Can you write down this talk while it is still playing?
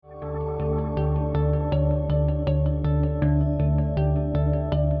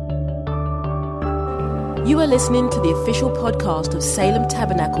You are listening to the official podcast of Salem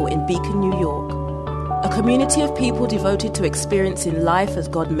Tabernacle in Beacon, New York, a community of people devoted to experiencing life as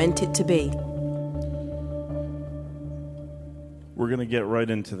God meant it to be. We're going to get right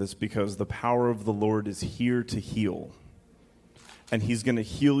into this because the power of the Lord is here to heal. And he's going to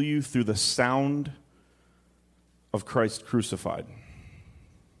heal you through the sound of Christ crucified.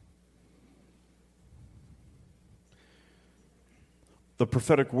 The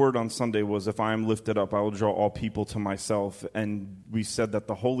prophetic word on Sunday was, if I am lifted up, I will draw all people to myself. And we said that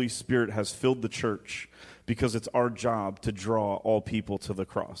the Holy Spirit has filled the church because it's our job to draw all people to the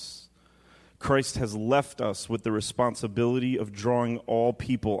cross. Christ has left us with the responsibility of drawing all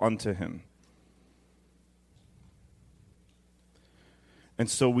people unto him.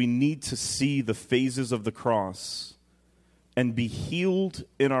 And so we need to see the phases of the cross and be healed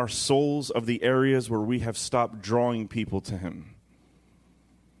in our souls of the areas where we have stopped drawing people to him.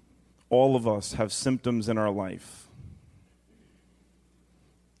 All of us have symptoms in our life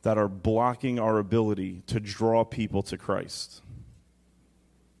that are blocking our ability to draw people to Christ.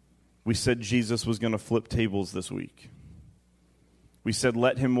 We said Jesus was going to flip tables this week. We said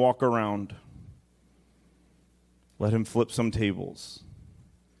let him walk around. Let him flip some tables.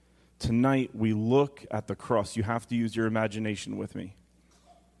 Tonight we look at the cross. You have to use your imagination with me.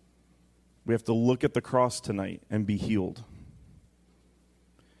 We have to look at the cross tonight and be healed.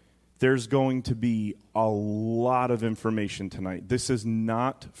 There's going to be a lot of information tonight. This is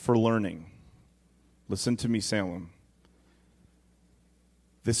not for learning. Listen to me, Salem.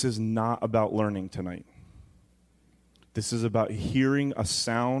 This is not about learning tonight. This is about hearing a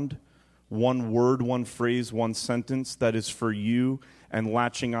sound, one word, one phrase, one sentence that is for you and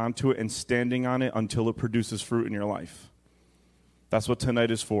latching onto it and standing on it until it produces fruit in your life. That's what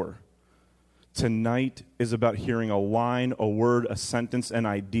tonight is for. Tonight is about hearing a line, a word, a sentence, an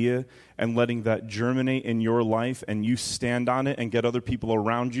idea, and letting that germinate in your life, and you stand on it and get other people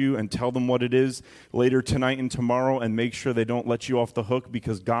around you and tell them what it is later tonight and tomorrow, and make sure they don't let you off the hook,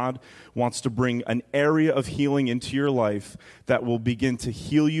 because God wants to bring an area of healing into your life that will begin to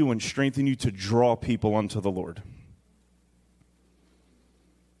heal you and strengthen you to draw people unto the Lord.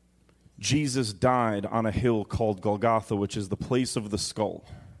 Jesus died on a hill called Golgotha, which is the place of the skull.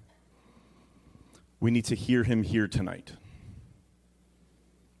 We need to hear him here tonight.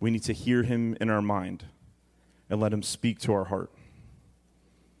 We need to hear him in our mind and let him speak to our heart.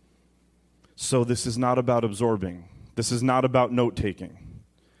 So this is not about absorbing. This is not about note-taking.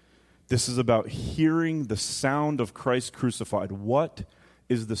 This is about hearing the sound of Christ crucified. What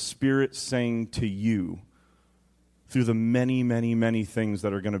is the Spirit saying to you through the many, many, many things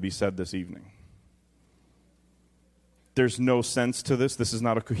that are going to be said this evening? There's no sense to this. This is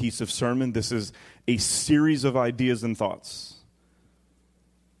not a cohesive sermon. This is a series of ideas and thoughts.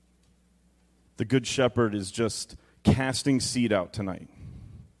 The Good Shepherd is just casting seed out tonight.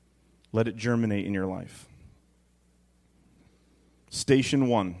 Let it germinate in your life. Station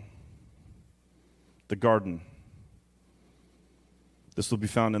 1, the garden. This will be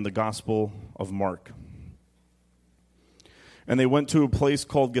found in the Gospel of Mark. And they went to a place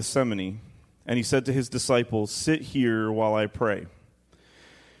called Gethsemane, and he said to his disciples, "Sit here while I pray."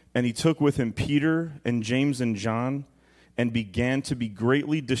 And he took with him Peter and James and John and began to be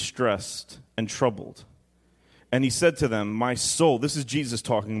greatly distressed and troubled. And he said to them, "My soul," this is Jesus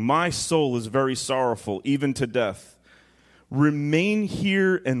talking, "my soul is very sorrowful, even to death. Remain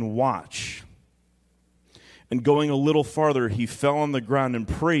here and watch." And going a little farther, he fell on the ground and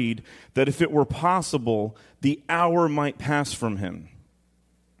prayed that if it were possible, the hour might pass from him.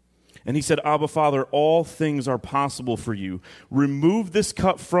 And he said, "Abba, Father, all things are possible for you. Remove this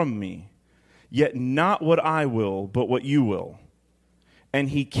cup from me, yet not what I will, but what you will." And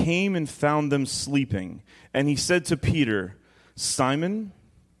he came and found them sleeping. And he said to Peter, "Simon,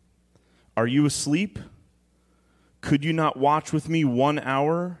 are you asleep? Could you not watch with me 1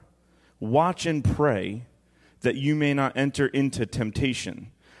 hour? Watch and pray, that you may not enter into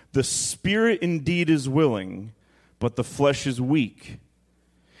temptation. The spirit indeed is willing, but the flesh is weak."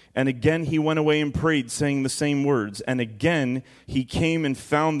 And again he went away and prayed, saying the same words. And again he came and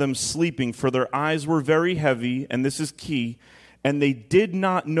found them sleeping, for their eyes were very heavy, and this is key, and they did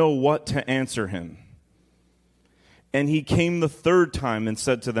not know what to answer him. And he came the third time and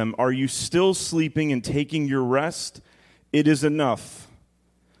said to them, "Are you still sleeping and taking your rest? It is enough.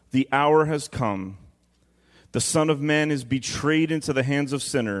 The hour has come. The Son of Man is betrayed into the hands of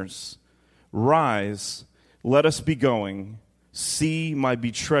sinners. Rise, let us be going. See, my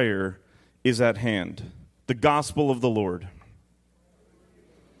betrayer is at hand." The gospel of the Lord.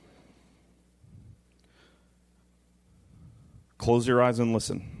 Close your eyes and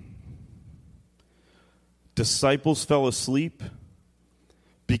listen. Disciples fell asleep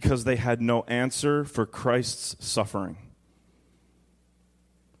because they had no answer for Christ's suffering.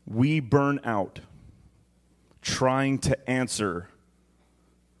 We burn out trying to answer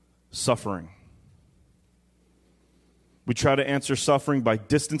suffering. We try to answer suffering by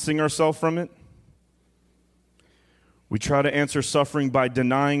distancing ourselves from it. We try to answer suffering by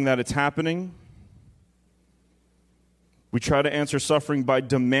denying that it's happening. We try to answer suffering by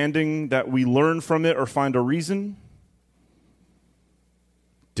demanding that we learn from it or find a reason.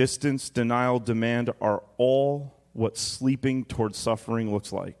 Distance, denial, demand are all what sleeping towards suffering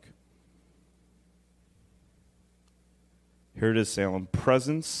looks like. Here it is, Salem.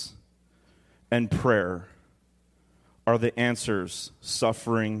 Presence and prayer are the answers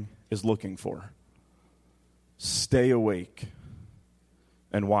suffering is looking for. Stay awake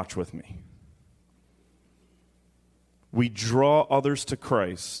and watch with me. We draw others to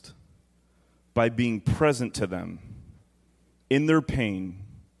Christ by being present to them in their pain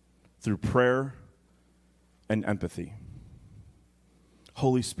through prayer and empathy.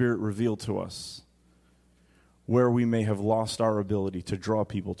 Holy Spirit, reveal to us where we may have lost our ability to draw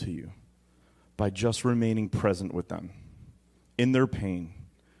people to you by just remaining present with them in their pain,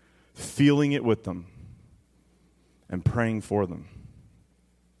 feeling it with them, and praying for them.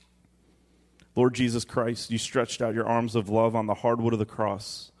 Lord Jesus Christ, you stretched out your arms of love on the hardwood of the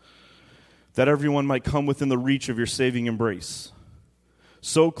cross, that everyone might come within the reach of your saving embrace.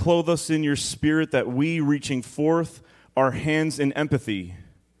 So clothe us in your Spirit that we, reaching forth our hands in empathy,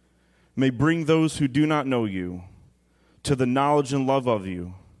 may bring those who do not know you to the knowledge and love of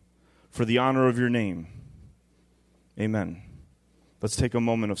you for the honor of your name. Amen. Let's take a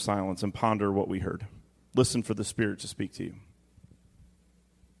moment of silence and ponder what we heard. Listen for the Spirit to speak to you.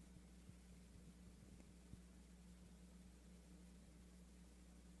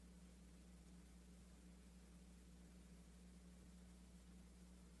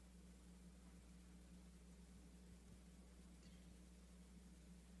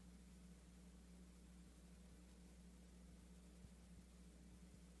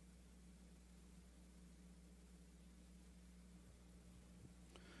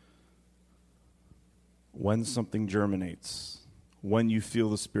 When something germinates, when you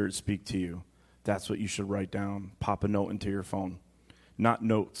feel the Spirit speak to you, that's what you should write down. Pop a note into your phone. Not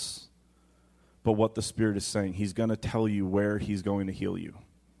notes, but what the Spirit is saying. He's going to tell you where he's going to heal you.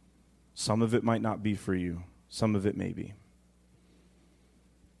 Some of it might not be for you. Some of it may be.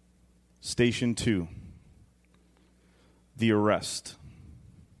 Station 2, the arrest.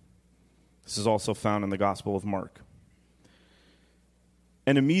 This is also found in the Gospel of Mark.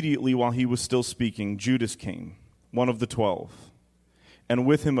 And immediately while he was still speaking, Judas came, one of the 12, and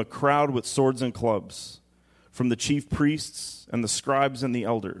with him a crowd with swords and clubs, from the chief priests and the scribes and the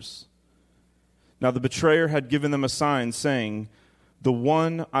elders. Now the betrayer had given them a sign, saying, "The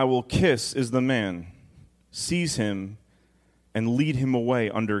one I will kiss is the man. Seize him and lead him away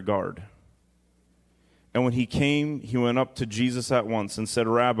under guard." And when he came, he went up to Jesus at once and said,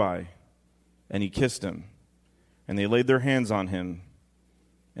 "Rabbi," and he kissed him. And they laid their hands on him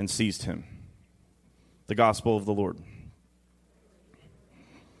and seized him. The Gospel of the Lord.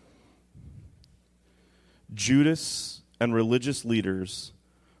 Judas and religious leaders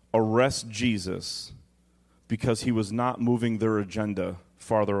arrest Jesus because he was not moving their agenda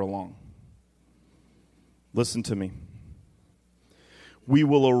farther along. Listen to me. We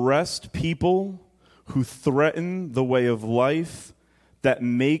will arrest people who threaten the way of life that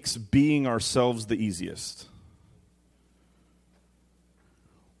makes being ourselves the easiest.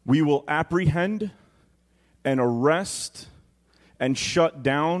 We will apprehend and arrest and shut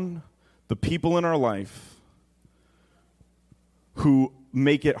down the people in our life who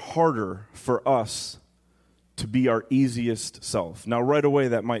make it harder for us to be our easiest self. Now, right away,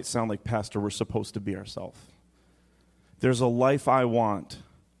 that might sound like, Pastor, we're supposed to be ourselves. There's a life I want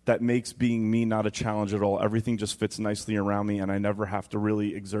that makes being me not a challenge at all. Everything just fits nicely around me, and I never have to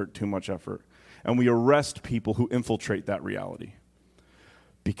really exert too much effort. And we arrest people who infiltrate that reality.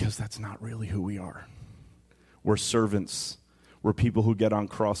 Because that's not really who we are. We're servants. We're people who get on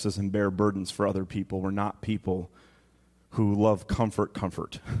crosses and bear burdens for other people. We're not people who love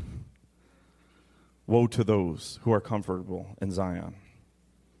comfort. Woe to those who are comfortable in Zion.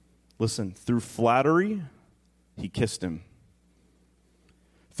 Listen, through flattery, he kissed him.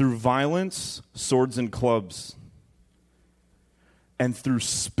 Through violence, swords and clubs. And through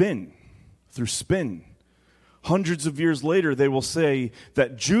spin, hundreds of years later, they will say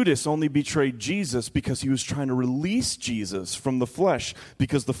that Judas only betrayed Jesus because he was trying to release Jesus from the flesh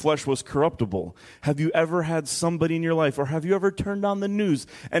because the flesh was corruptible. Have you ever had somebody in your life, or have you ever turned on the news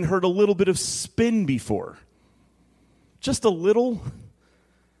and heard a little bit of spin before? Just a little?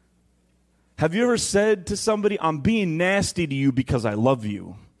 Have you ever said to somebody, I'm being nasty to you because I love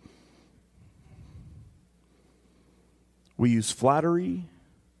you? We use flattery,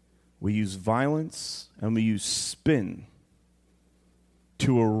 we use violence, and we use spin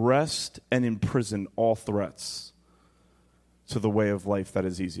to arrest and imprison all threats to the way of life that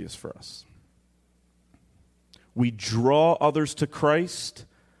is easiest for us. We draw others to Christ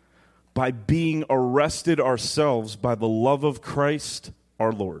by being arrested ourselves by the love of Christ,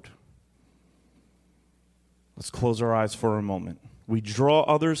 our Lord. Let's close our eyes for a moment. We draw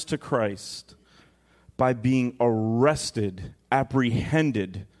others to Christ by being arrested,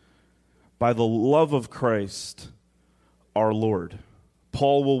 apprehended by the love of Christ, our Lord.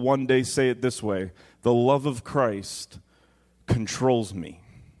 Paul will one day say it this way: the love of Christ controls me.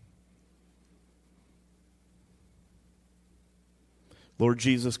 Lord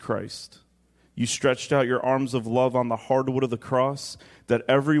Jesus Christ, you stretched out your arms of love on the hardwood of the cross that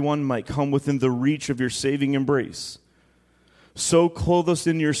everyone might come within the reach of your saving embrace. So clothe us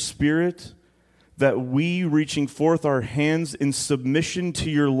in your Spirit that we, reaching forth our hands in submission to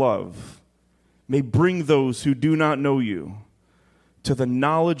your love, may bring those who do not know you to the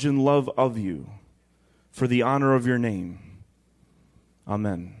knowledge and love of you for the honor of your name.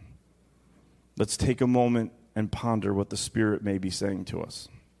 Amen. Let's take a moment and ponder what the Spirit may be saying to us.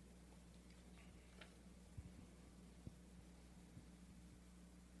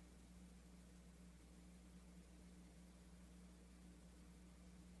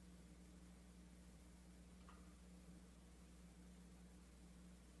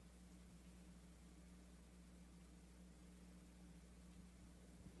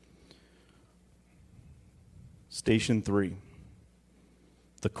 Station 3,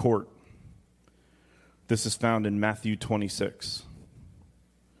 the court. This is found in Matthew 26.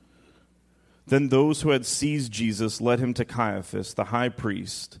 Then those who had seized Jesus led him to Caiaphas, the high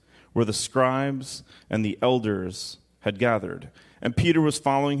priest, where the scribes and the elders had gathered. And Peter was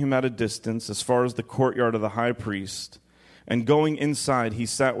following him at a distance as far as the courtyard of the high priest. And going inside, he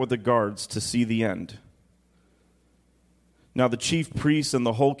sat with the guards to see the end. Now the chief priests and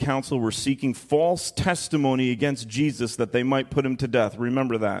the whole council were seeking false testimony against Jesus that they might put him to death.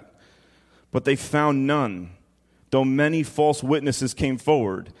 Remember that. But they found none, though many false witnesses came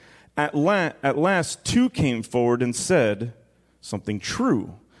forward. At last, two came forward and said something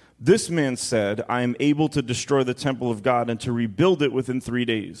true. This man said, I am able to destroy the temple of God and to rebuild it within 3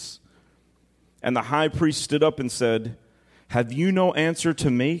 days. And the high priest stood up and said, have you no answer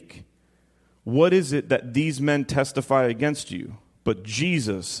to make? What is it that these men testify against you? But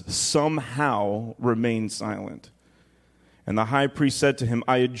Jesus somehow remained silent. And the high priest said to him,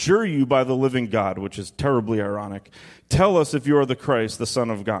 I adjure you by the living God, which is terribly ironic, tell us if you are the Christ, the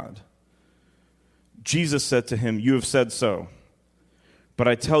Son of God. Jesus said to him, you have said so. But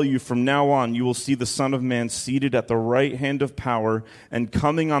I tell you, from now on you will see the Son of Man seated at the right hand of power and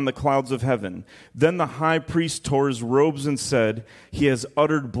coming on the clouds of heaven. Then the high priest tore his robes and said, he has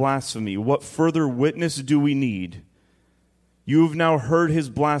uttered blasphemy. What further witness do we need? You have now heard his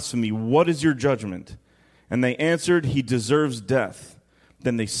blasphemy. What is your judgment? And they answered, he deserves death.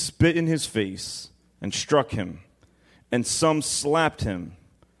 Then they spit in his face and struck him. And some slapped him,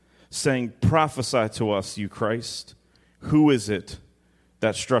 saying, prophesy to us, you Christ. Who is it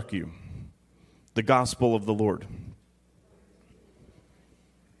that struck you? The gospel of the Lord.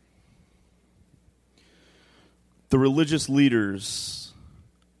 The religious leaders,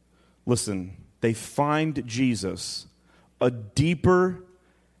 listen, they find Jesus a deeper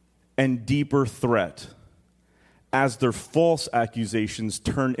and deeper threat as their false accusations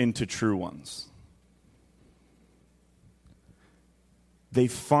turn into true ones. They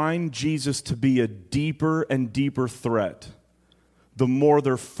find Jesus to be a deeper and deeper threat the more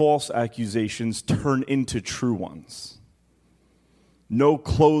their false accusations turn into true ones. No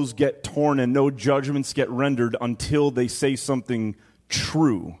clothes get torn and no judgments get rendered until they say something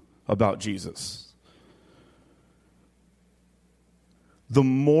true about Jesus. The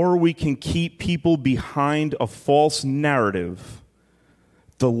more we can keep people behind a false narrative,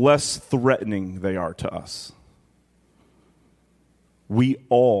 the less threatening they are to us. We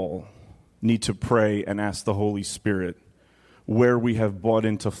all need to pray and ask the Holy Spirit where we have bought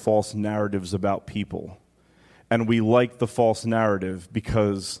into false narratives about people. And we like the false narrative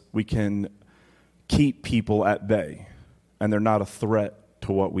because we can keep people at bay and they're not a threat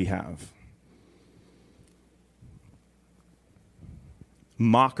to what we have.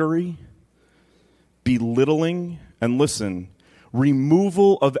 Mockery, belittling, and listen,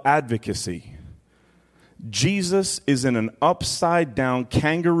 removal of advocacy. Jesus is in an upside-down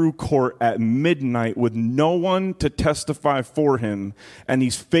kangaroo court at midnight with no one to testify for him, and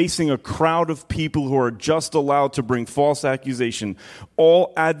he's facing a crowd of people who are just allowed to bring false accusation.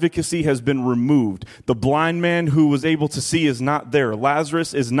 All advocacy has been removed. The blind man who was able to see is not there.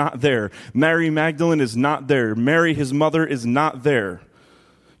 Lazarus is not there. Mary Magdalene is not there. Mary, his mother, is not there.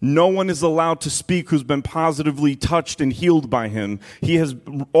 No one is allowed to speak who's been positively touched and healed by him.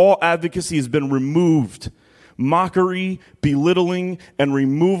 All advocacy has been removed. Mockery, belittling, and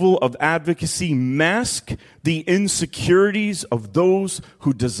removal of advocacy mask the insecurities of those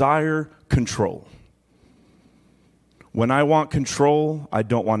who desire control. When I want control, I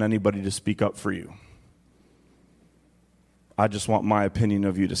don't want anybody to speak up for you. I just want my opinion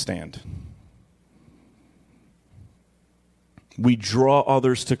of you to stand. We draw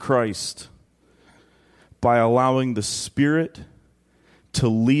others to Christ by allowing the Spirit to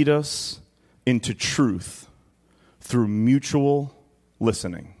lead us into truth through mutual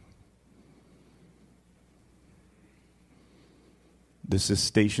listening. This is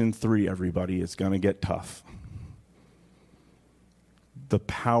station 3, everybody. It's going to get tough. The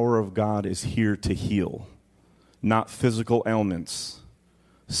power of God is here to heal, not physical ailments,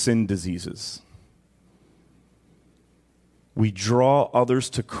 sin diseases. We draw others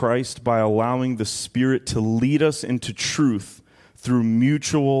to Christ by allowing the Spirit to lead us into truth through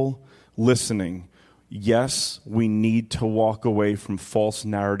mutual listening. Yes, we need to walk away from false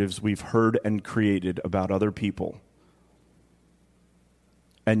narratives we've heard and created about other people.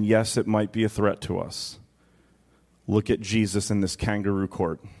 And yes, it might be a threat to us. Look at Jesus in this kangaroo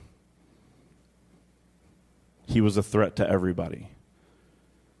court. He was a threat to everybody.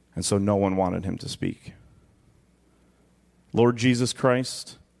 And so no one wanted him to speak. Lord Jesus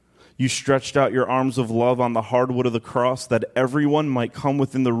Christ, you stretched out your arms of love on the hardwood of the cross that everyone might come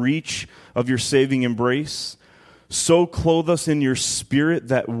within the reach of your saving embrace. So clothe us in your Spirit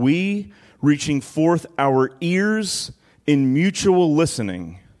that we, reaching forth our ears in mutual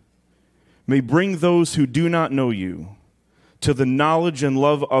listening, may bring those who do not know you to the knowledge and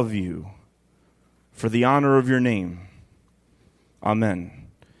love of you for the honor of your name. Amen.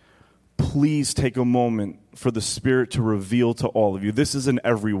 Please take a moment for the Spirit to reveal to all of you. This is an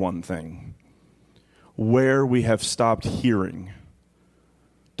everyone thing. Where we have stopped hearing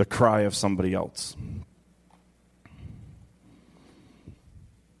the cry of somebody else.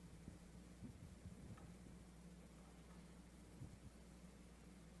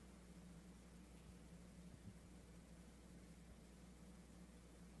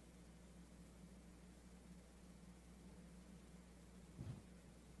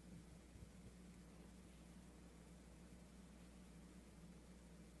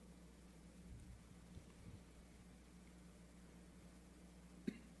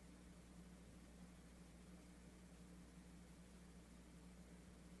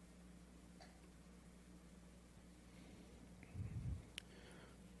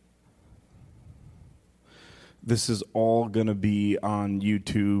 This is all going to be on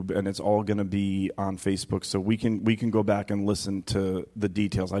YouTube, and it's all going to be on Facebook, so we can go back and listen to the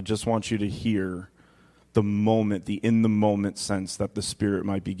details. I just want you to hear the moment, the in-the-moment sense that the Spirit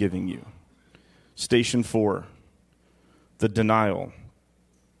might be giving you. Station 4, the denial.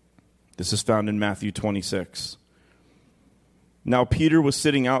 This is found in Matthew 26. Now Peter was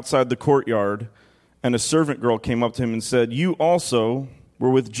sitting outside the courtyard, and a servant girl came up to him and said, "You also were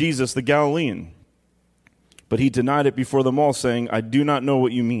with Jesus the Galilean." But he denied it before them all, saying, "I do not know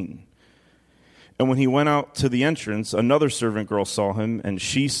what you mean." And when he went out to the entrance, another servant girl saw him, and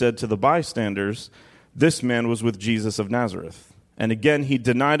she said to the bystanders, "This man was with Jesus of Nazareth." And again he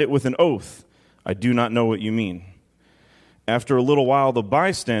denied it with an oath, "I do not know what you mean." After a little while, the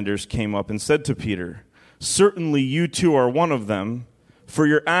bystanders came up and said to Peter, "Certainly you too are one of them, for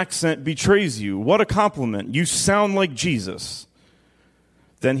your accent betrays you." What a compliment. You sound like Jesus.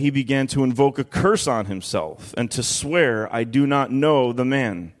 Then he began to invoke a curse on himself and to swear, "I do not know the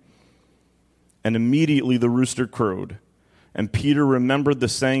man." And immediately the rooster crowed. And Peter remembered the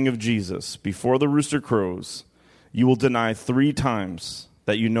saying of Jesus, "Before the rooster crows, you will deny 3 times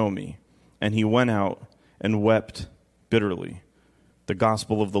that you know me." And he went out and wept bitterly. The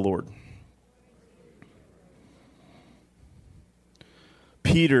gospel of the Lord.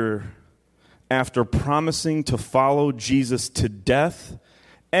 Peter, after promising to follow Jesus to death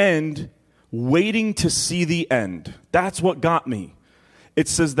and waiting to see the end. That's what got me. It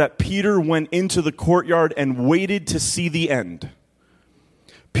says that Peter went into the courtyard and waited to see the end.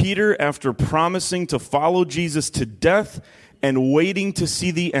 Peter, after promising to follow Jesus to death and waiting to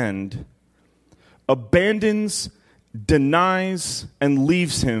see the end, abandons, denies, and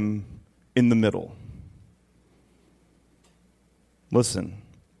leaves him in the middle. Listen,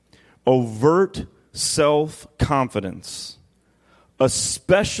 overt self-confidence,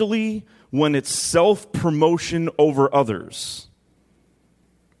 especially when it's self-promotion over others,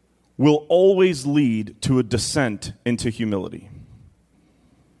 will always lead to a descent into humility.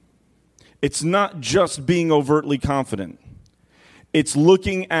 It's not just being overtly confident. It's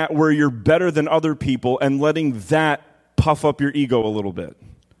looking at where you're better than other people and letting that puff up your ego a little bit.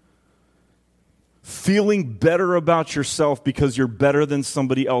 Feeling better about yourself because you're better than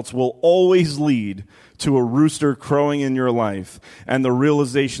somebody else will always lead to a rooster crowing in your life and the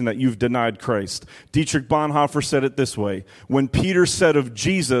realization that you've denied Christ. Dietrich Bonhoeffer said it this way: when Peter said of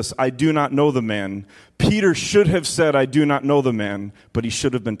Jesus, "I do not know the man," Peter should have said, "I do not know the man," but he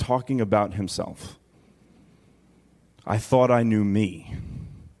should have been talking about himself. I thought I knew me.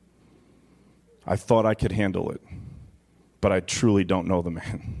 I thought I could handle it, but I truly don't know the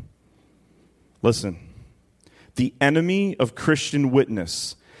man. Listen, the enemy of Christian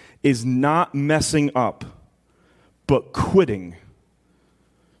witness is not messing up, but quitting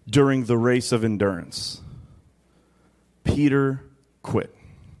during the race of endurance. Peter quit.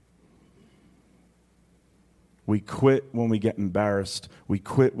 We quit when we get embarrassed. We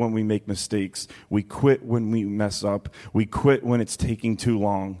quit when we make mistakes. We quit when we mess up. We quit when it's taking too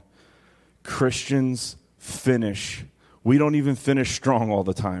long. Christians finish. We don't even finish strong all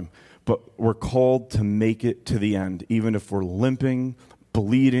the time. But we're called to make it to the end, even if we're limping,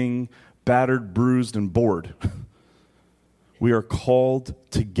 bleeding, battered, bruised, and bored. We are called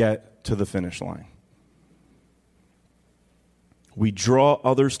to get to the finish line. We draw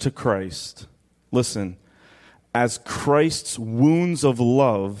others to Christ. Listen, as Christ's wounds of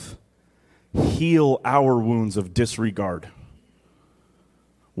love heal our wounds of disregard.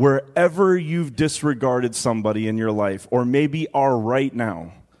 Wherever you've disregarded somebody in your life, or maybe are right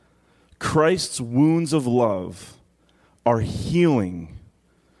now, Christ's wounds of love are healing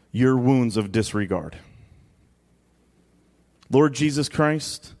your wounds of disregard. Lord Jesus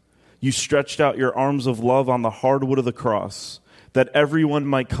Christ, you stretched out your arms of love on the hardwood of the cross, that everyone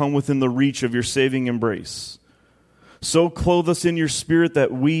might come within the reach of your saving embrace. So clothe us in your spirit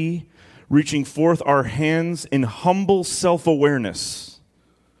that we, reaching forth our hands in humble self-awareness,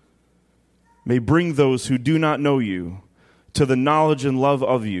 may bring those who do not know you to the knowledge and love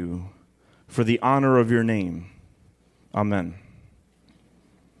of you, for the honor of your name. Amen.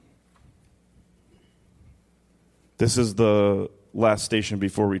 This is the last station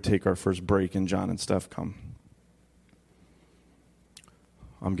before we take our first break and John and Steph come.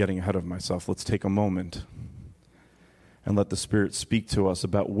 I'm getting ahead of myself. Let's take a moment and let the Spirit speak to us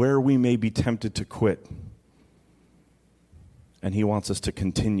about where we may be tempted to quit. And He wants us to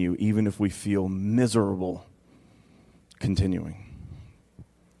continue, even if we feel miserable continuing.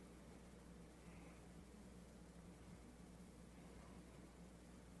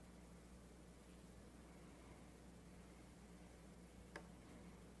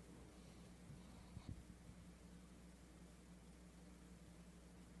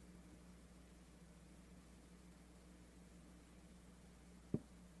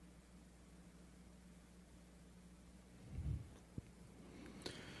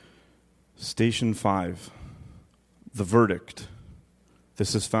 Station 5, the verdict.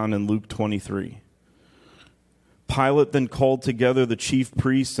 This is found in Luke 23. Pilate then called together the chief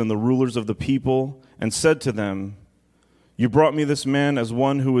priests and the rulers of the people and said to them, "You brought me this man as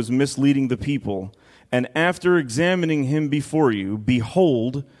one who is misleading the people, and after examining him before you,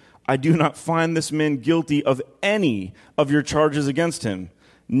 behold, I do not find this man guilty of any of your charges against him.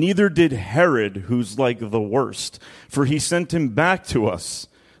 Neither did Herod, who's like the worst, for he sent him back to us.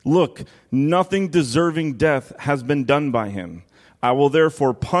 Look, nothing deserving death has been done by him. I will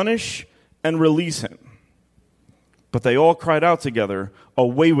therefore punish and release him." But they all cried out together,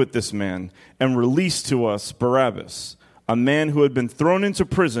 "Away with this man, and release to us Barabbas, a man who had been thrown into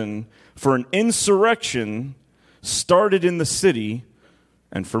prison for an insurrection started in the city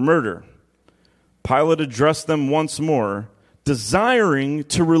and for murder." Pilate addressed them once more, desiring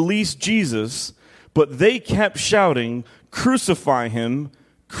to release Jesus, but they kept shouting, "Crucify him!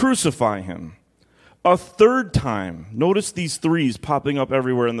 Crucify him." A third time, notice these threes popping up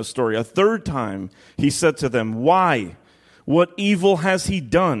everywhere in the story. A third time, he said to them, "Why? What evil has he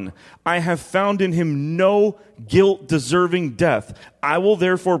done? I have found in him no guilt deserving death. I will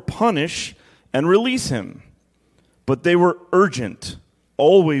therefore punish and release him." But they were urgent,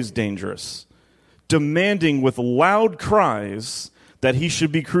 always dangerous, demanding with loud cries that he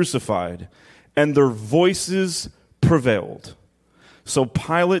should be crucified, and their voices prevailed. So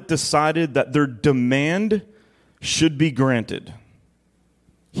Pilate decided that their demand should be granted.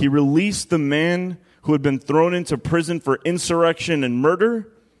 He released the man who had been thrown into prison for insurrection and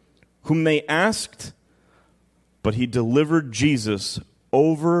murder, whom they asked, but he delivered Jesus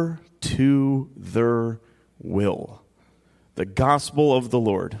over to their will. The gospel of the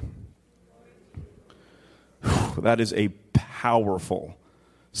Lord. Whew, that is a powerful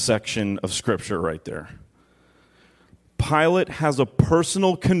section of Scripture right there. Pilate has a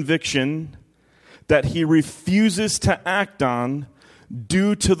personal conviction that he refuses to act on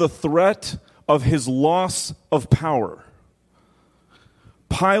due to the threat of his loss of power.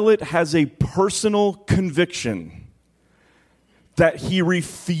 Pilate has a personal conviction that he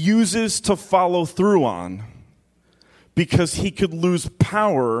refuses to follow through on because he could lose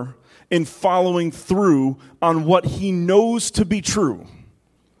power in following through on what he knows to be true.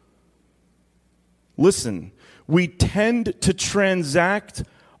 Listen, we tend to transact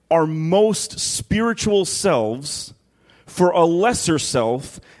our most spiritual selves for a lesser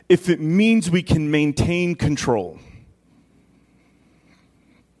self if it means we can maintain control.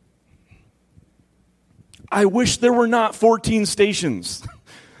 I wish there were not 14 stations.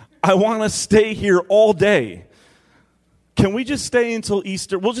 I want to stay here all day. Can we just stay until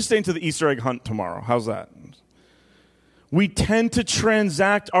Easter? We'll just stay until the Easter egg hunt tomorrow. How's that? We tend to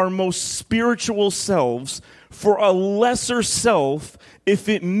transact our most spiritual selves for a lesser self if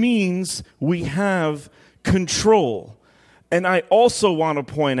it means we have control. And I also want to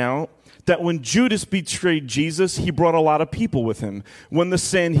point out that when Judas betrayed Jesus, he brought a lot of people with him. When the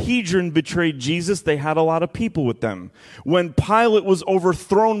Sanhedrin betrayed Jesus, they had a lot of people with them. When Pilate was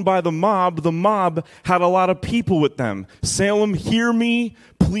overthrown by the mob had a lot of people with them. Salem, hear me,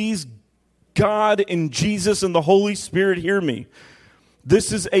 please. God and Jesus and the Holy Spirit, hear me.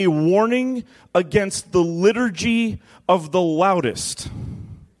 This is a warning against the liturgy of the loudest.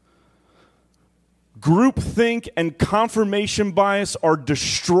 Groupthink and confirmation bias are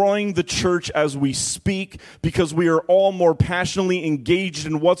destroying the church as we speak because we are all more passionately engaged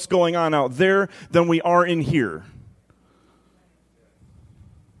in what's going on out there than we are in here.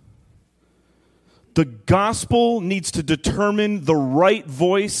 The gospel needs to determine the right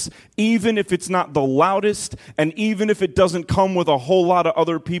voice, even if it's not the loudest, and even if it doesn't come with a whole lot of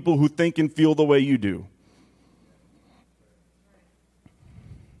other people who think and feel the way you do.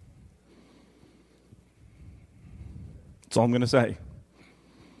 That's all I'm going to say.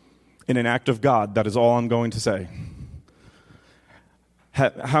 In an act of God, that is all I'm going to say.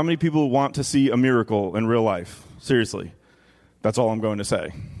 How many people want to see a miracle in real life? Seriously. That's all I'm going to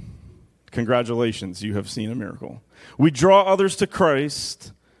say. Congratulations, you have seen a miracle. We draw others to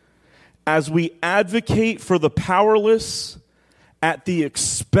Christ as we advocate for the powerless at the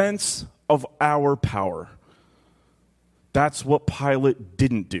expense of our power. That's what Pilate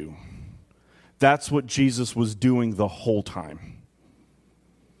didn't do. That's what Jesus was doing the whole time.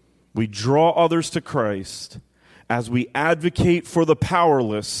 We draw others to Christ as we advocate for the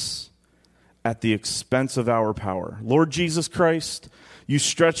powerless at the expense of our power. Lord Jesus Christ, you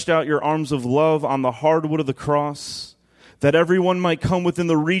stretched out your arms of love on the hardwood of the cross, that everyone might come within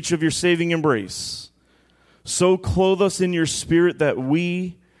the reach of your saving embrace. So clothe us in your spirit that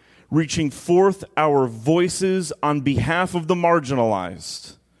we, reaching forth our voices on behalf of the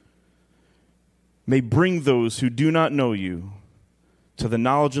marginalized, may bring those who do not know you to the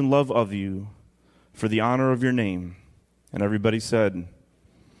knowledge and love of you for the honor of your name. And everybody said,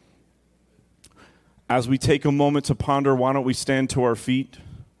 as we take a moment to ponder, why don't we stand to our feet?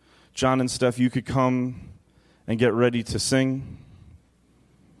 John and Steph, you could come and get ready to sing.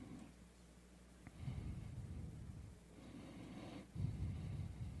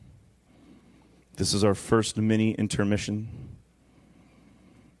 This is our first mini intermission.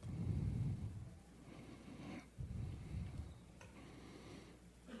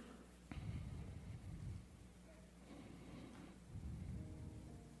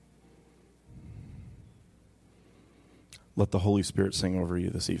 Let the Holy Spirit sing over you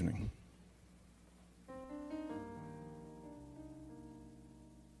this evening.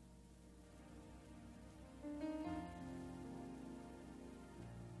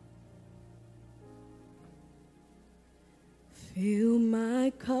 Fill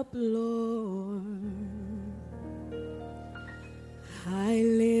my cup, Lord. I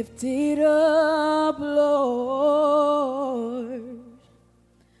lift it up, Lord.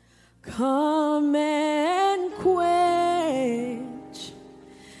 Come and quench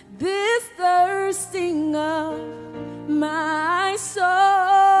this thirsting of my soul.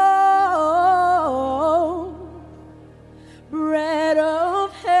 Bread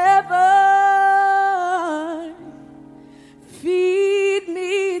of heaven, feed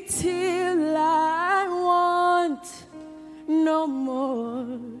me till I want no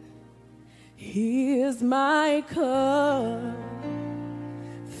more. Here's my cup,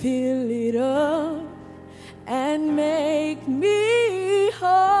 fill it up and make me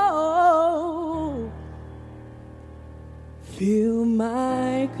whole. Fill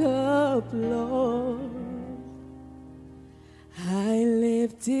my cup, Lord. I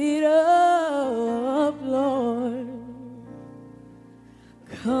lift it up, Lord.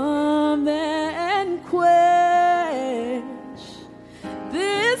 Come and quench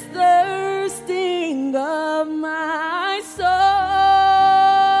this thirsting of my soul.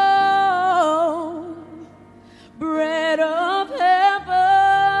 Bread of heaven,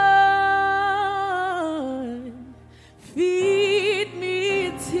 feed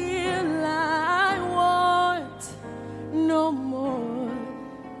me till I want no more.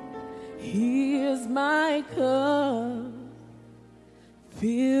 Here's my cup,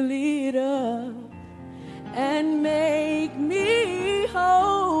 fill it up and make me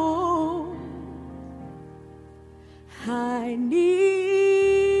whole. I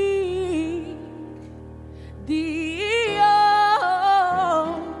need thee,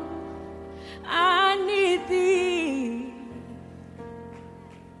 oh, I need thee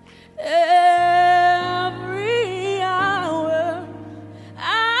every hour.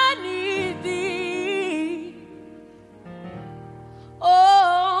 I need thee.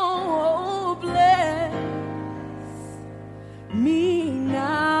 Oh, bless me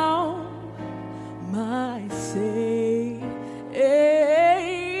now, my Savior.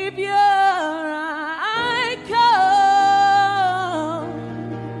 I come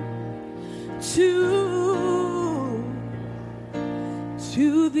to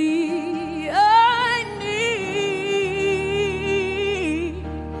thee. I need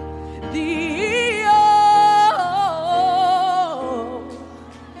thee, oh,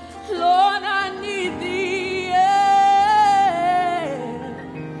 Lord, I need thee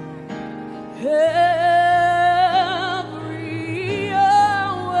every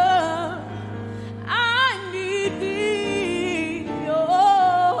hour. I need thee,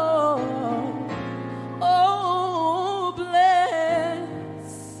 oh,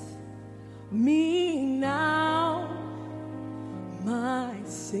 bless me now, my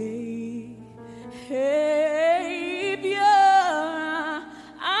Savior.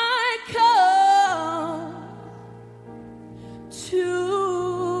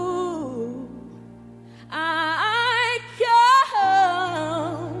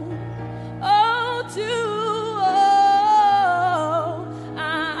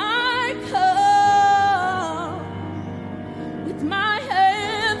 I come with my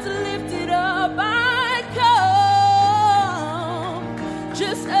hands lifted up. I come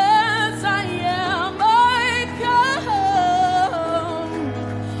just as I am. I come,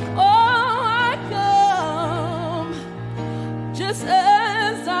 oh, I come just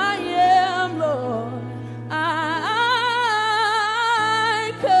as I am, Lord. I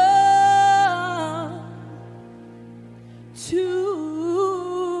come to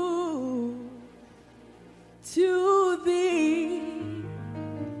thee.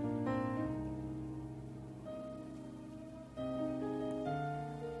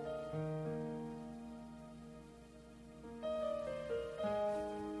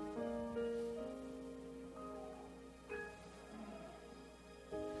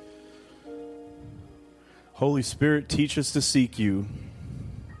 Holy Spirit, teach us to seek you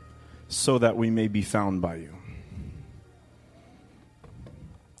so that we may be found by you.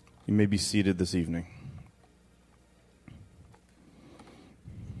 You may be seated this evening.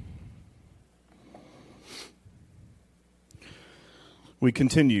 We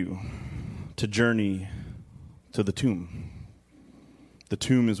continue to journey to the tomb. The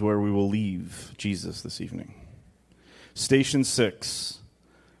tomb is where we will leave Jesus this evening. Station 6,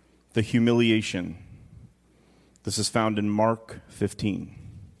 the humiliation. This is found in Mark 15.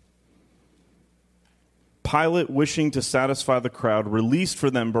 Pilate, wishing to satisfy the crowd, released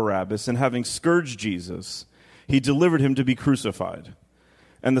for them Barabbas, and having scourged Jesus, he delivered him to be crucified.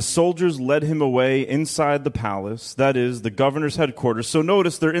 And the soldiers led him away inside the palace, that is, the governor's headquarters. So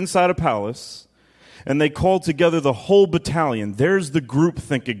notice they're inside a palace, and they called together the whole battalion. There's the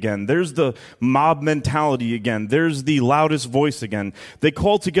groupthink again. There's the mob mentality again. There's the loudest voice again. They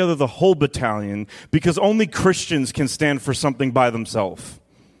called together the whole battalion because only Christians can stand for something by themselves.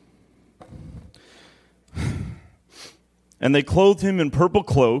 And they clothed him in purple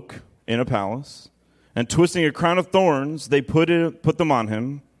cloak in a palace, and twisting a crown of thorns, they put them on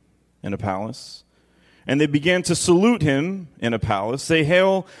him in a palace. And they began to salute him in a palace. Say,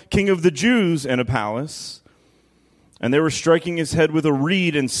 "Hail, King of the Jews," in a palace. And they were striking his head with a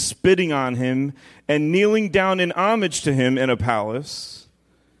reed and spitting on him and kneeling down in homage to him in a palace.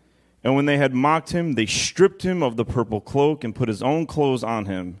 And when they had mocked him, they stripped him of the purple cloak and put his own clothes on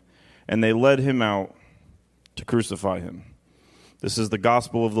him, and they led him out to crucify him. This is the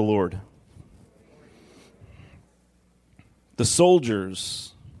gospel of the Lord. The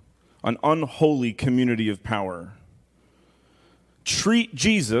soldiers, an unholy community of power, treat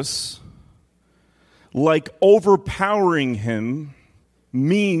Jesus like overpowering him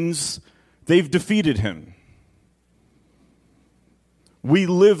means they've defeated him. We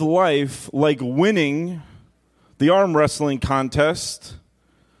live life like winning the arm wrestling contest.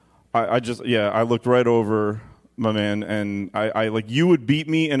 I looked right over my man, and I like, you would beat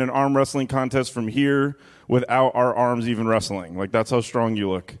me in an arm wrestling contest from here without our arms even wrestling. Like, that's how strong you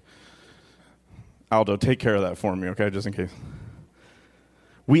look. Aldo, take care of that for me, okay, just in case.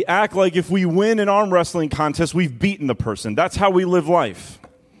 We act like if we win an arm wrestling contest, we've beaten the person. That's how we live life.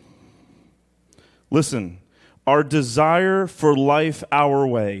 Listen, our desire for life our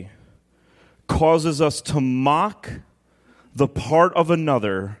way causes us to mock the part of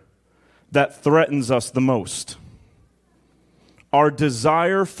another that threatens us the most. Our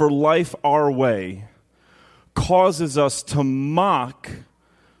desire for life our way causes us to mock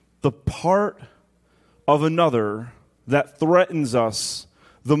the part of another that threatens us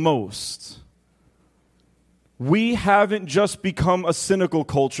the most. We haven't just become a cynical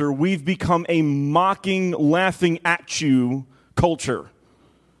culture, we've become a mocking, laughing at you culture.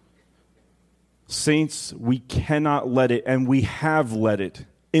 Saints, we cannot let it, and we have let it,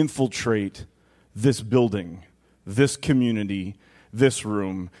 infiltrate this building, this community, this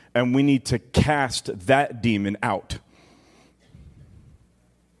room, and we need to cast that demon out.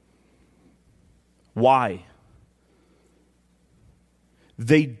 Why?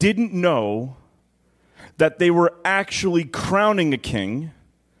 They didn't know that they were actually crowning a king,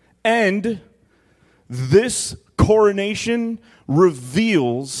 and this coronation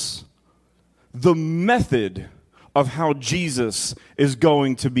reveals the method of how Jesus is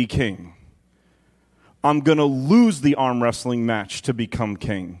going to be king. I'm going to lose the arm wrestling match to become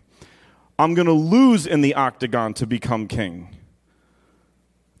king. I'm going to lose in the octagon to become king.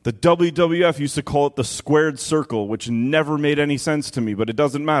 The WWF used to call it the squared circle, which never made any sense to me, but it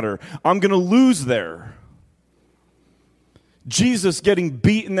doesn't matter. I'm going to lose there. Jesus getting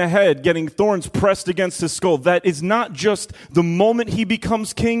beat in the head, getting thorns pressed against his skull, that is not just the moment he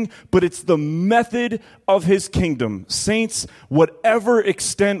becomes king, but it's the method of his kingdom. Saints, whatever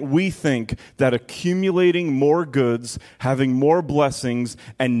extent we think that accumulating more goods, having more blessings,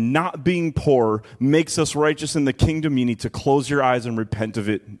 and not being poor makes us righteous in the kingdom, you need to close your eyes and repent of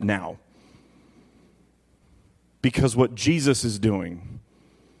it now. Because what Jesus is doing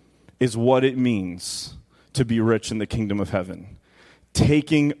is what it means to be rich in the kingdom of heaven.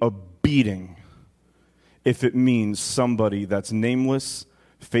 Taking a beating if it means somebody that's nameless,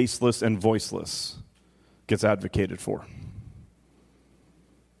 faceless, and voiceless gets advocated for.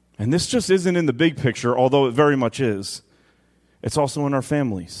 And this just isn't in the big picture, although it very much is. It's also in our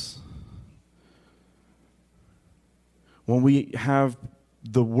families. When we have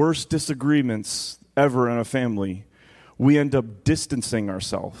the worst disagreements ever in a family, we end up distancing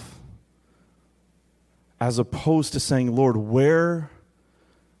ourselves, as opposed to saying, Lord, where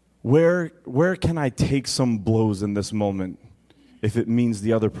can I take some blows in this moment if it means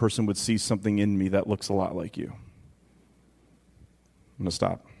the other person would see something in me that looks a lot like you? I'm going to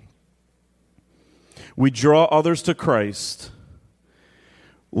stop. We draw others to Christ.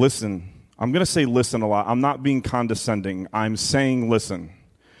 Listen, I'm going to say listen a lot. I'm not being condescending. I'm saying listen.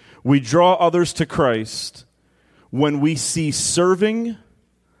 We draw others to Christ when we see serving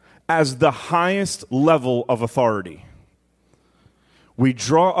as the highest level of authority. We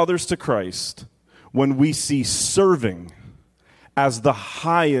draw others to Christ when we see serving as the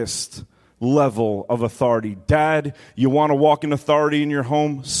highest level of authority. Dad, you want to walk in authority in your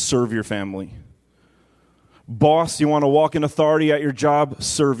home? Serve your family. Boss, you want to walk in authority at your job?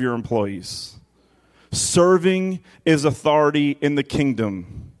 Serve your employees. Serving is authority in the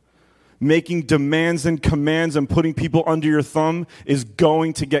kingdom. Making demands and commands and putting people under your thumb is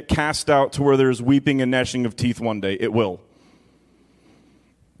going to get cast out to where there's weeping and gnashing of teeth one day. It will.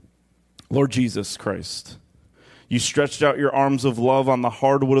 Lord Jesus Christ, you stretched out your arms of love on the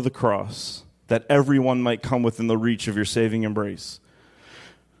hardwood of the cross that everyone might come within the reach of your saving embrace.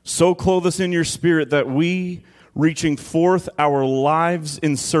 So clothe us in your spirit that we, reaching forth our lives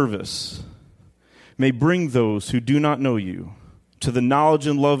in service, may bring those who do not know you to the knowledge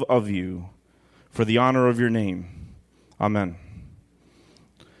and love of you, for the honor of your name. Amen.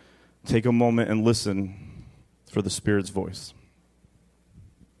 Take a moment and listen for the Spirit's voice.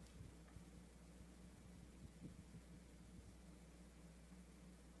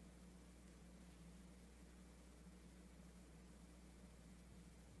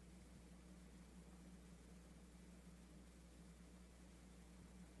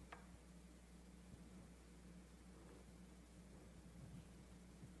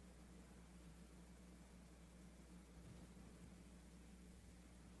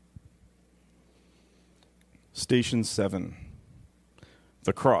 Station 7,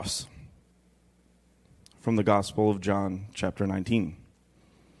 the cross, from the Gospel of John, chapter 19.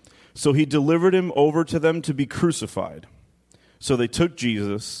 So he delivered him over to them to be crucified. So they took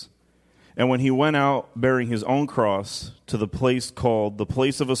Jesus, and when he went out bearing his own cross to the place called the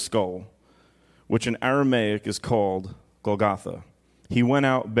place of a skull, which in Aramaic is called Golgotha, he went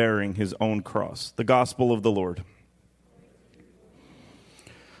out bearing his own cross. The Gospel of the Lord.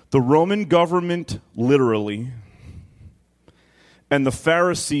 The Roman government literally, and the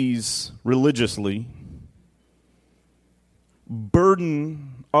Pharisees religiously,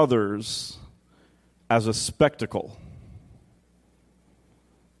 burden others as a spectacle.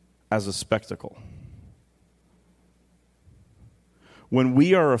 As a spectacle. When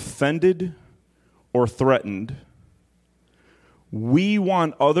we are offended or threatened, we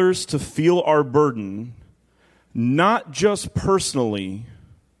want others to feel our burden, not just personally,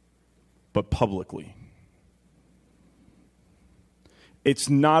 but publicly. It's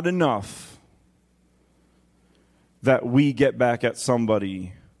not enough that we get back at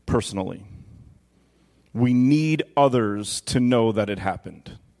somebody personally. We need others to know that it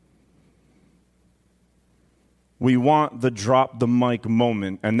happened. We want the drop the mic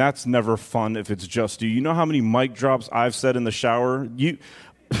moment, and that's never fun if it's just you. You know how many mic drops I've said in the shower? You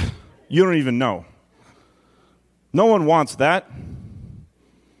don't even know. No one wants that.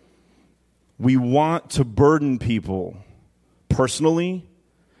 We want to burden people personally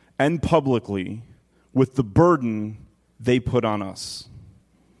and publicly with the burden they put on us.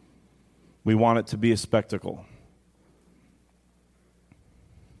 We want it to be a spectacle.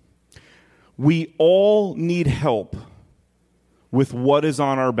 We all need help with what is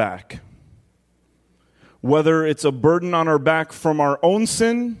on our back. Whether it's a burden on our back from our own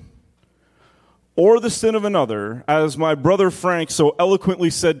sin or the sin of another, as my brother Frank so eloquently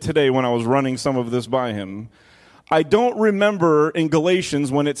said today when I was running some of this by him, I don't remember in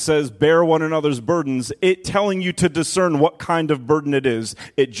Galatians when it says bear one another's burdens, it telling you to discern what kind of burden it is.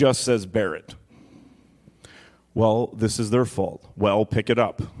 It just says bear it. Well, this is their fault. Well, pick it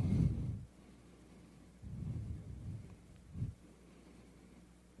up.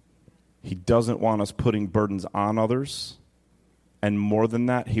 He doesn't want us putting burdens on others, and more than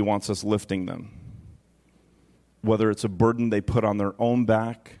that, he wants us lifting them. Whether it's a burden they put on their own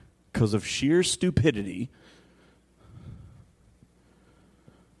back because of sheer stupidity.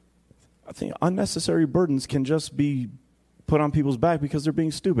 I think unnecessary burdens can just be put on people's back because they're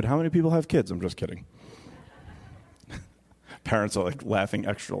being stupid. How many people have kids? I'm just kidding. Parents are like laughing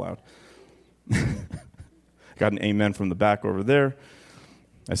extra loud. Got an amen from the back over there.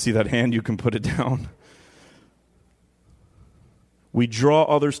 I see that hand, you can put it down. We draw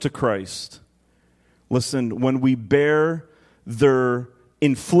others to Christ. Listen, when we bear their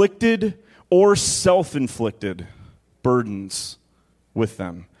inflicted or self-inflicted burdens with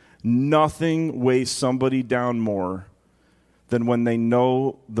them, nothing weighs somebody down more than when they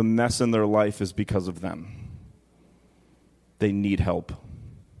know the mess in their life is because of them. They need help.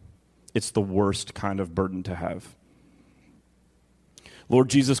 It's the worst kind of burden to have. Lord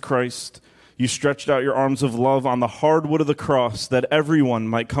Jesus Christ, you stretched out your arms of love on the hard wood of the cross that everyone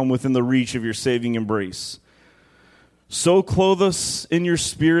might come within the reach of your saving embrace. So clothe us in your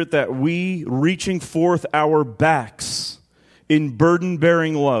spirit that we, reaching forth our backs in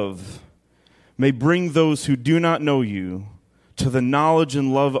burden-bearing love, may bring those who do not know you to the knowledge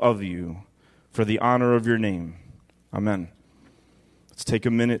and love of you for the honor of your name. Amen. Let's take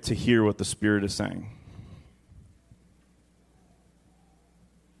a minute to hear what the Spirit is saying.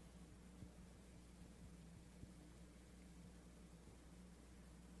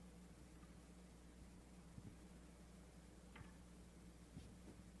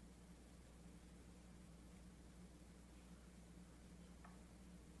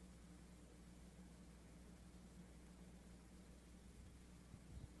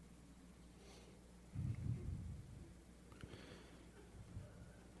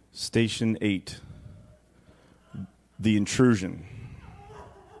 Station 8, the intrusion.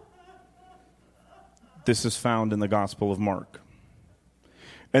 This is found in the Gospel of Mark.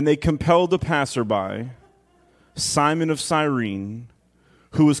 And they compelled a passerby, Simon of Cyrene,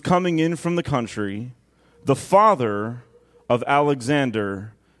 who was coming in from the country, the father of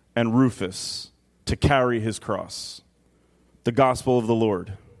Alexander and Rufus, to carry his cross. The Gospel of the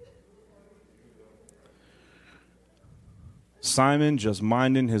Lord. Simon just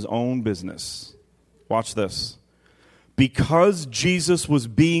minding his own business. Watch this. Because Jesus was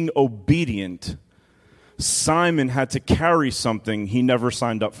being obedient, Simon had to carry something he never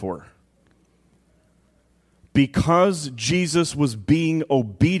signed up for. Because Jesus was being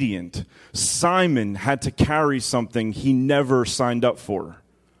obedient, Simon had to carry something he never signed up for.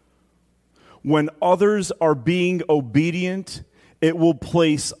 When others are being obedient, it will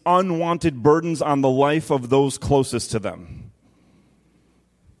place unwanted burdens on the life of those closest to them.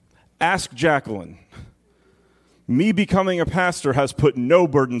 Ask Jacqueline. Me becoming a pastor has put no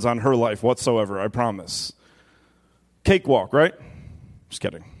burdens on her life whatsoever, I promise. Cakewalk, right? Just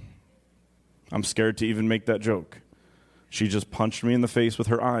kidding. I'm scared to even make that joke. She just punched me in the face with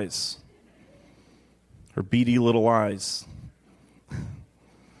her eyes. Her beady little eyes.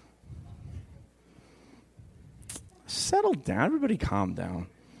 Settle down. Everybody calm down.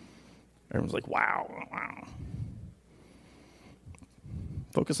 Everyone's like, wow.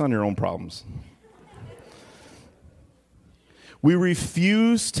 Focus on your own problems. We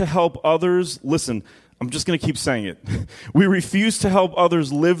refuse to help others. Listen, I'm just going to keep saying it. We refuse to help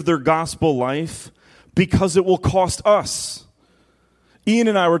others live their gospel life because it will cost us. Ian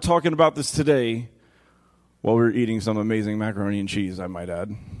and I were talking about this today while we were eating some amazing macaroni and cheese, I might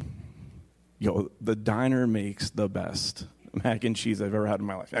add. Yo, the diner makes the best mac and cheese I've ever had in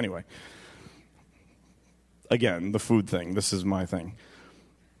my life. Anyway, again, the food thing. This is my thing.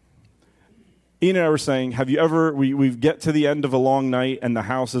 Ian and I were saying, have you ever, we get to the end of a long night and the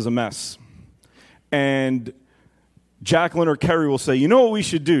house is a mess. And Jacqueline or Carrie will say, you know what we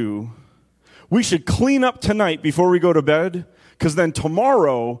should do? We should clean up tonight before we go to bed, because then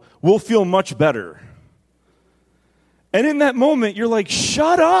tomorrow we'll feel much better. And in that moment, you're like,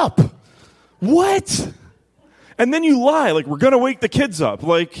 shut up. What? And then you lie, like, we're going to wake the kids up.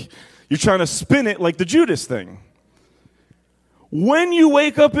 Like, you're trying to spin it like the Judas thing. When you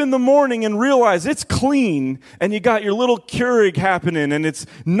wake up in the morning and realize it's clean and you got your little Keurig happening and it's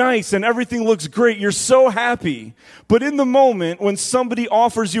nice and everything looks great, you're so happy. But in the moment when somebody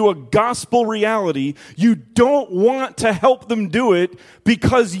offers you a gospel reality, you don't want to help them do it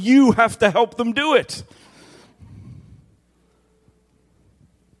because you have to help them do it.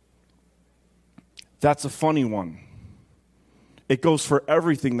 That's a funny one. It goes for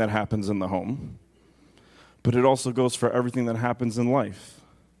everything that happens in the home. But it also goes for everything that happens in life.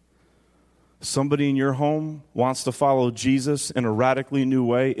 Somebody in your home wants to follow Jesus in a radically new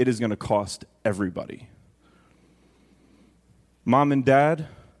way, it is going to cost everybody. Mom and dad,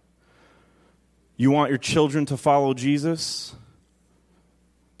 you want your children to follow Jesus?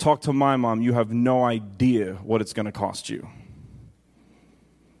 Talk to my mom. You have no idea what it's going to cost you.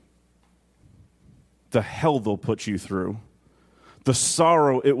 The hell they'll put you through, the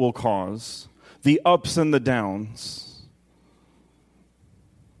sorrow it will cause, the ups and the downs.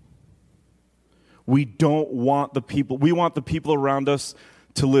 We don't want the people, we want the people around us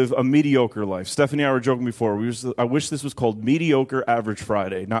to live a mediocre life. Stephanie and I were joking before, I wish this was called Mediocre Average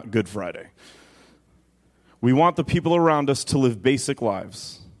Friday, not Good Friday. We want the people around us to live basic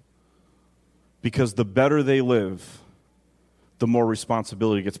lives because the better they live, the more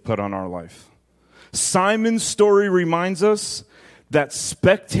responsibility gets put on our life. Simon's story reminds us that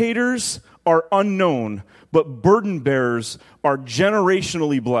spectators are unknown, but burden bearers are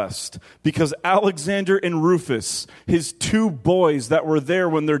generationally blessed because Alexander and Rufus, his two boys that were there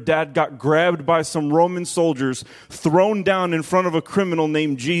when their dad got grabbed by some Roman soldiers, thrown down in front of a criminal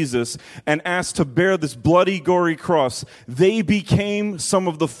named Jesus, and asked to bear this bloody, gory cross, they became some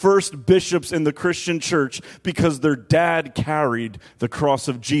of the first bishops in the Christian church because their dad carried the cross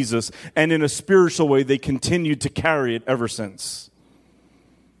of Jesus, and in a spiritual way, they continued to carry it ever since.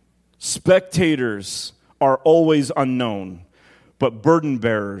 Spectators are always unknown, but burden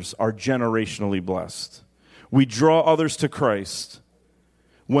bearers are generationally blessed. We draw others to Christ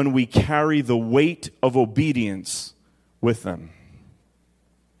when we carry the weight of obedience with them.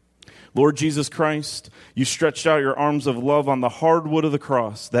 Lord Jesus Christ, you stretched out your arms of love on the hard wood of the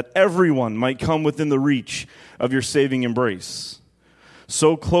cross that everyone might come within the reach of your saving embrace.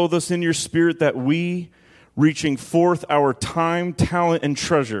 So clothe us in your spirit that we, reaching forth our time, talent, and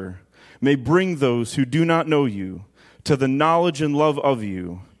treasure, may bring those who do not know you to the knowledge and love of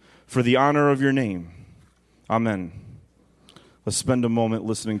you for the honor of your name. Amen. Let's spend a moment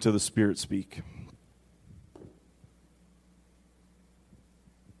listening to the Spirit speak.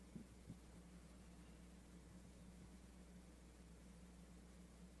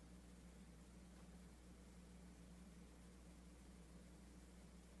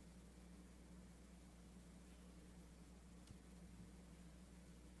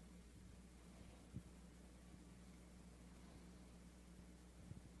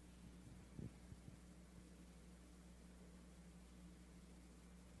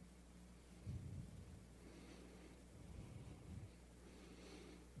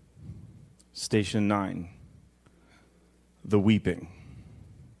 Station 9. the weeping.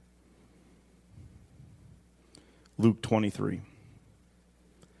 Luke 23.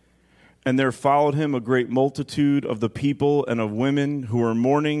 And there followed him a great multitude of the people and of women who were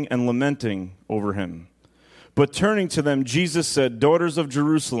mourning and lamenting over him. But turning to them, Jesus said, Daughters of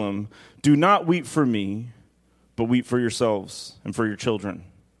Jerusalem, do not weep for me, but weep for yourselves and for your children.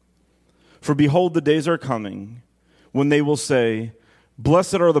 For behold, the days are coming when they will say,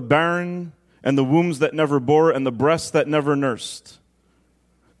 Blessed are the barren and the wombs that never bore and the breasts that never nursed.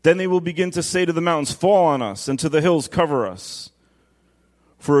 Then they will begin to say to the mountains, Fall on us, and to the hills, cover us.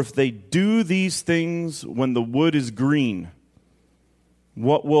 For if they do these things when the wood is green,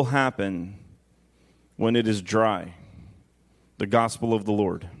 what will happen when it is dry? The gospel of the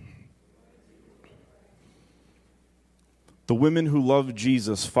Lord. The women who love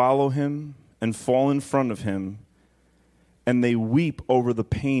Jesus follow him and fall in front of him, and they weep over the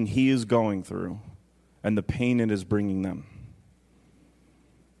pain he is going through and the pain it is bringing them.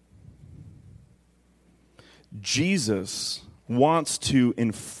 Jesus wants to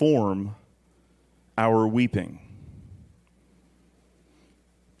inform our weeping.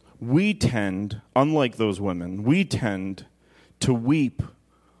 We tend, unlike those women, we tend to weep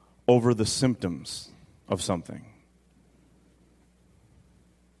over the symptoms of something.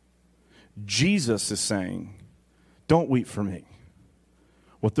 Jesus is saying, don't weep for me.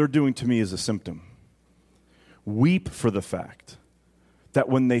 What they're doing to me is a symptom. Weep for the fact that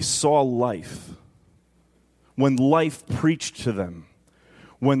when they saw life, when life preached to them,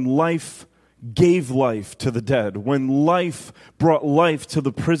 when life gave life to the dead, when life brought life to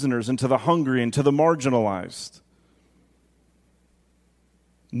the prisoners and to the hungry and to the marginalized,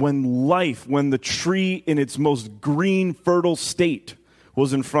 when the tree in its most green, fertile state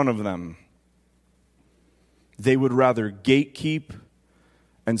was in front of them, they would rather gatekeep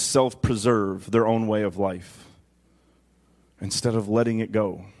and self-preserve their own way of life instead of letting it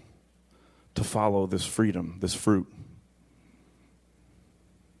go to follow this freedom, this fruit.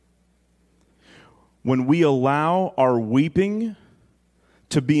 When we allow our weeping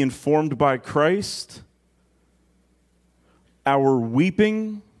to be informed by Christ, our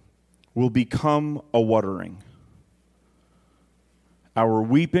weeping will become a watering. Our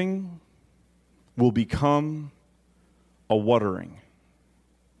weeping will become a watering.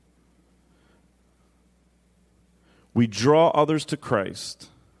 We draw others to Christ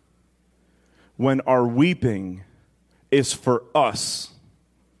when our weeping is for us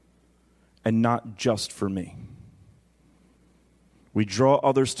and not just for me. We draw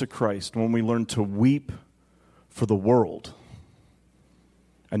others to Christ when we learn to weep for the world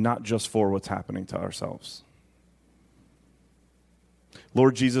and not just for what's happening to ourselves.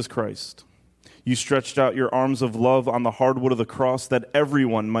 Lord Jesus Christ, you stretched out your arms of love on the hardwood of the cross that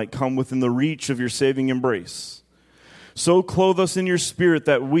everyone might come within the reach of your saving embrace. So clothe us in your spirit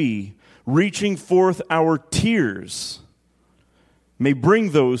that we, reaching forth our tears, may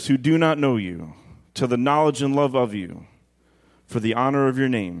bring those who do not know you to the knowledge and love of you, for the honor of your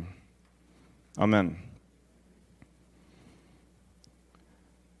name. Amen.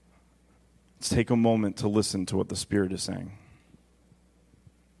 Let's take a moment to listen to what the Spirit is saying.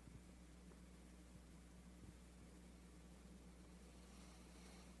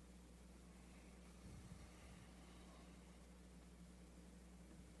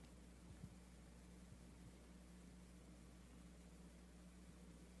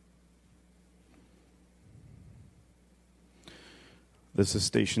 This is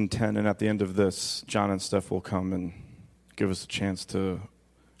Station 10, and at the end of this, John and Steph will come and give us a chance to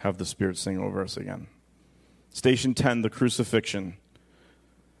have the Spirit sing over us again. Station 10, the crucifixion.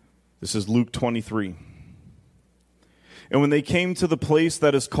 This is Luke 23. And when they came to the place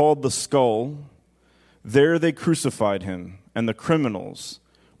that is called the Skull, there they crucified him and the criminals,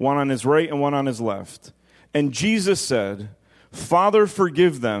 one on his right and one on his left. And Jesus said, Father,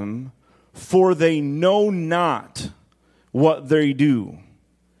 forgive them, for they know not what they do.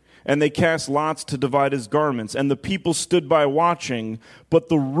 And they cast lots to divide his garments. And the people stood by watching, but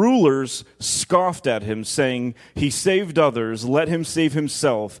the rulers scoffed at him, saying, He saved others, let him save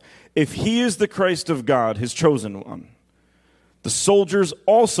himself, if he is the Christ of God, his chosen one. The soldiers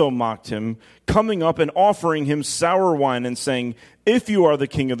also mocked him, coming up and offering him sour wine and saying, If you are the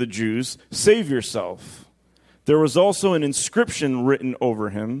king of the Jews, save yourself. There was also an inscription written over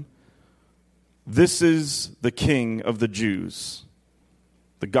him, This is the King of the Jews.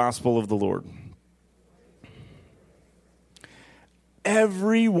 The gospel of the Lord.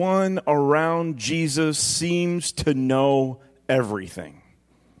 Everyone around Jesus seems to know everything.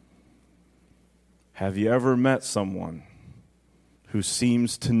 Have you ever met someone who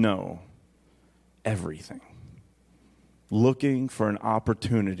seems to know everything? looking for an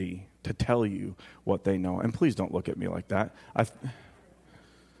opportunity to tell you what they know. And please don't look at me like that.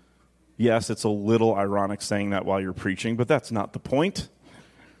 Yes, it's a little ironic saying that while you're preaching, but that's not the point.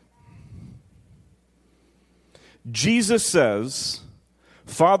 Jesus says,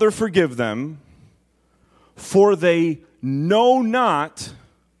 Father, forgive them, for they know not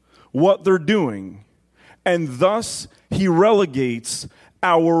what they're doing. And thus, he relegates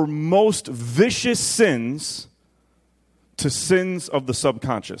our most vicious sins to sins of the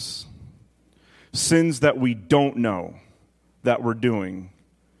subconscious. Sins that we don't know that we're doing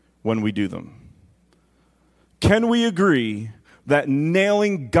when we do them. Can we agree that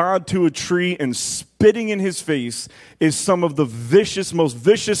nailing God to a tree and spitting in his face is some of the most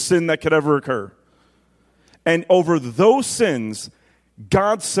vicious sin that could ever occur? And over those sins,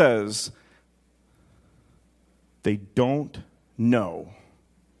 God says they don't know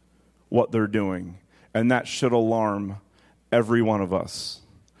what they're doing. And that should alarm every one of us.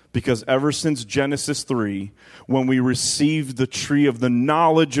 Because ever since Genesis 3, when we received the tree of the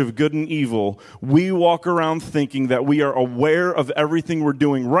knowledge of good and evil, we walk around thinking that we are aware of everything we're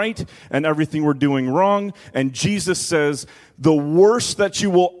doing right and everything we're doing wrong. And Jesus says, the worst that you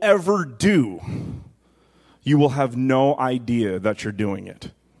will ever do, you will have no idea that you're doing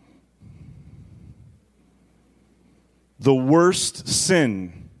it. The worst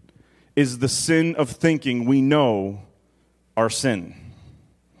sin is the sin of thinking we know our sin.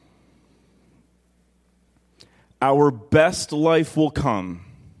 Our best life will come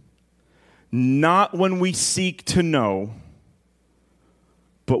not when we seek to know,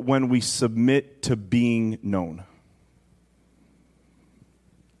 but when we submit to being known.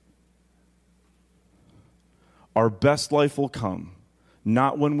 Our best life will come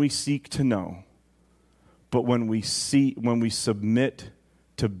not when we seek to know, but when we submit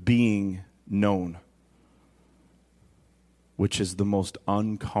to being known, which is the most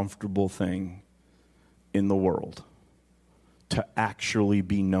uncomfortable thing in the world, to actually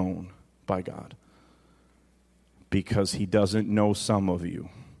be known by God. Because he doesn't know some of you.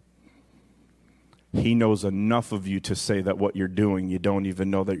 He knows enough of you to say that what you're doing, you don't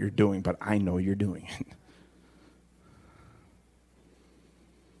even know that you're doing, but I know you're doing it.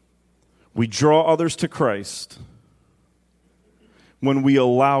 We draw others to Christ when we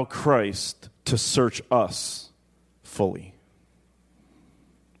allow Christ to search us fully.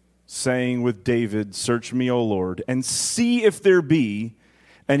 Saying with David, search me, O Lord, and see if there be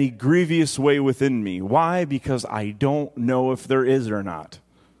any grievous way within me. Why? Because I don't know if there is or not.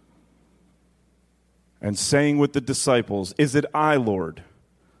 And saying with the disciples, is it I, Lord?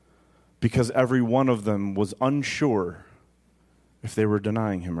 Because every one of them was unsure if they were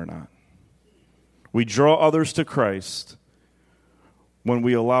denying him or not. We draw others to Christ when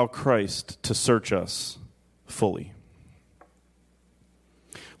we allow Christ to search us fully.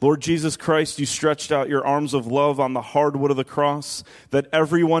 Lord Jesus Christ, you stretched out your arms of love on the hardwood of the cross that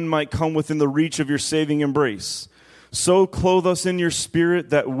everyone might come within the reach of your saving embrace. So clothe us in your spirit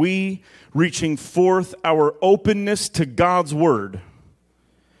that we, reaching forth our openness to God's word,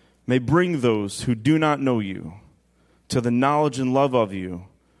 may bring those who do not know you to the knowledge and love of you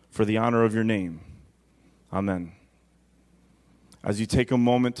for the honor of your name. Amen. As you take a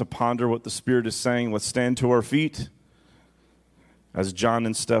moment to ponder what the Spirit is saying, let's stand to our feet as John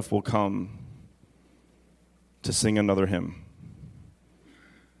and Steph will come to sing another hymn.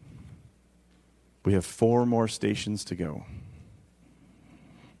 We have 4 more stations to go.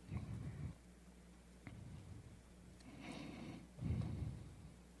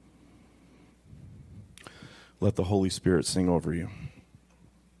 Let the Holy Spirit sing over you.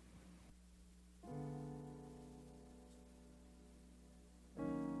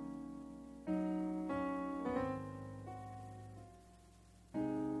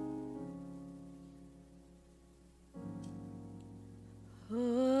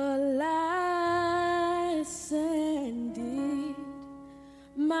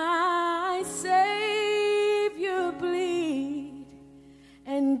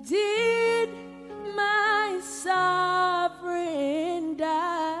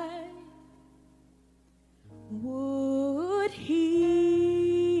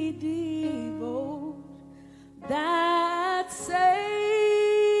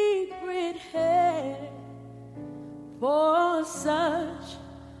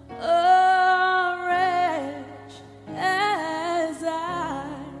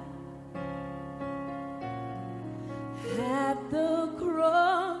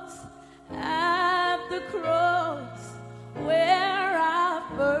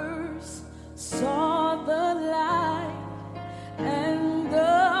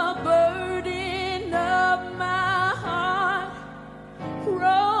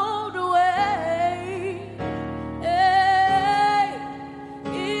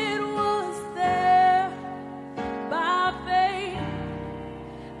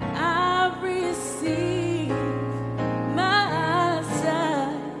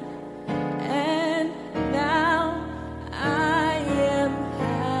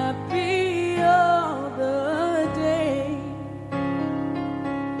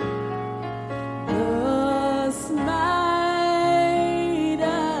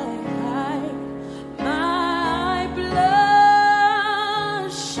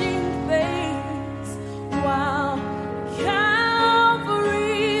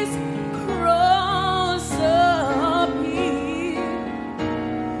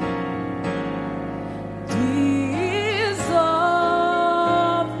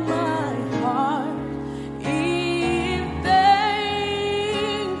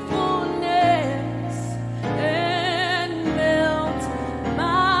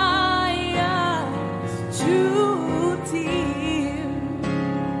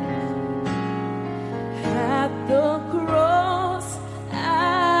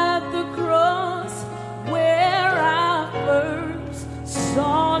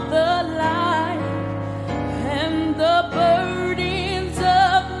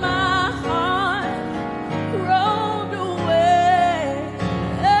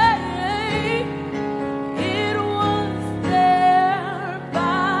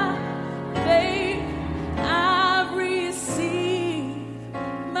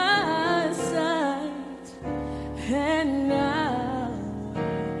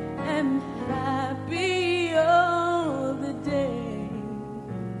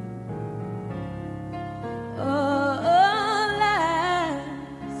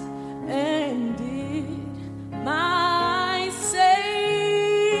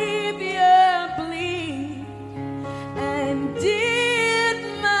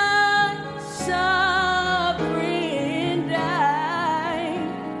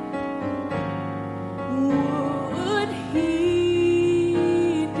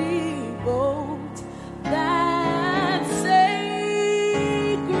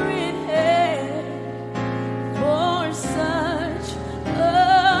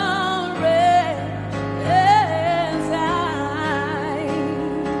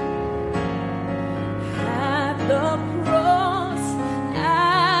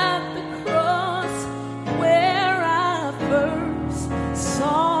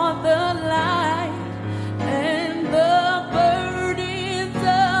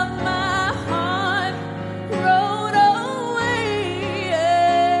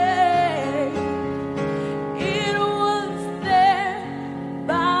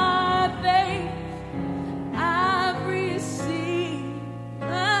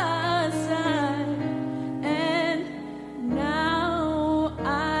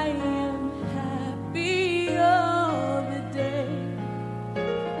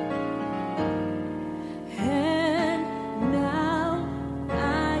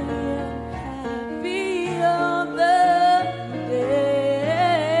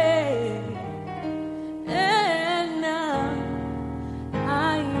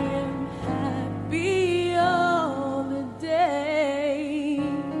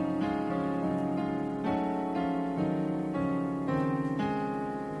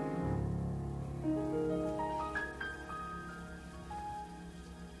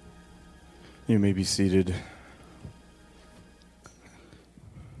 You may be seated.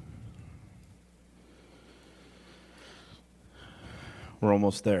 We're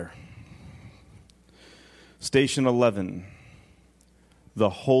almost there. Station 11, the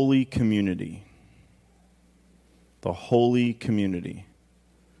Holy Community. The Holy Community.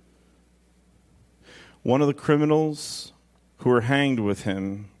 One of the criminals who were hanged with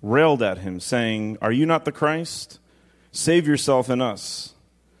him railed at him, saying, "Are you not the Christ? Save yourself and us."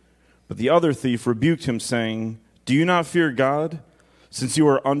 But the other thief rebuked him, saying, "Do you not fear God, since you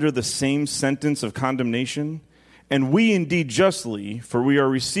are under the same sentence of condemnation? And we indeed justly, for we are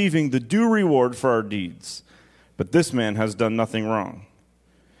receiving the due reward for our deeds. But this man has done nothing wrong."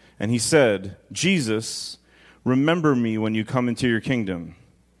 And he said, "Jesus, remember me when you come into your kingdom."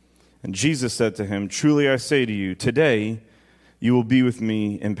 And Jesus said to him, "Truly I say to you, today you will be with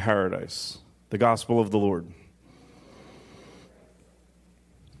me in paradise." The gospel of the Lord.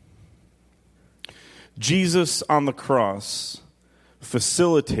 Jesus on the cross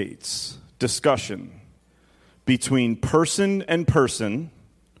facilitates discussion between person and person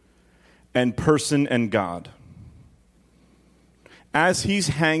and God. As he's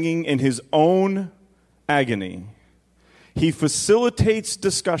hanging in his own agony, he facilitates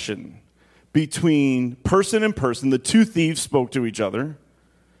discussion between person and person. The two thieves spoke to each other.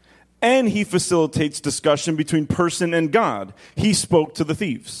 And he facilitates discussion between person and God. He spoke to the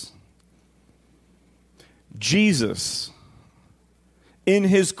thieves. Jesus, in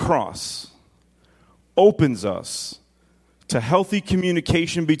his cross, opens us to healthy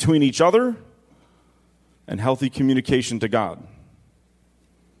communication between each other and healthy communication to God.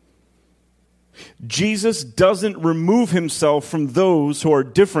 Jesus doesn't remove himself from those who are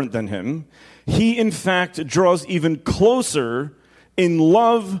different than him. He, in fact, draws even closer in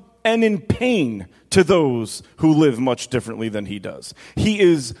love and in pain to those who live much differently than he does. He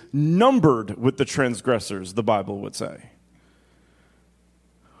is numbered with the transgressors, the Bible would say.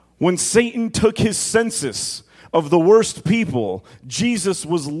 When Satan took his census of the worst people, Jesus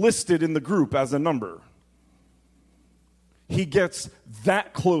was listed in the group as a number. He gets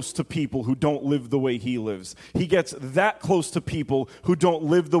that close to people who don't live the way he lives. He gets that close to people who don't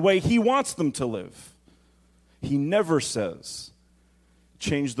live the way he wants them to live. He never says,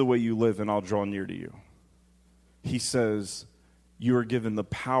 "Change the way you live and I'll draw near to you." He says, "You are given the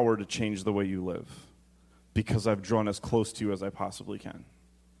power to change the way you live because I've drawn as close to you as I possibly can."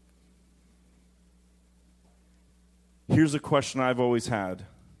 Here's a question I've always had,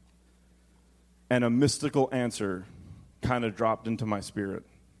 and a mystical answer kind of dropped into my spirit.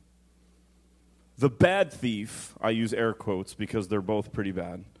 The bad thief, I use air quotes because they're both pretty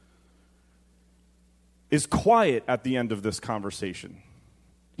bad, is quiet at the end of this conversation.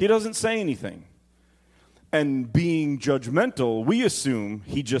 He doesn't say anything. And being judgmental, we assume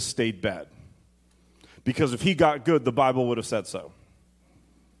he just stayed bad. Because if he got good, the Bible would have said so.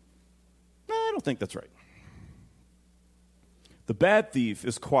 I don't think that's right. The bad thief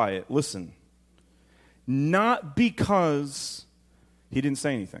is quiet. Listen. Not because he didn't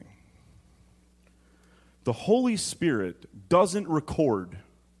say anything. The Holy Spirit doesn't record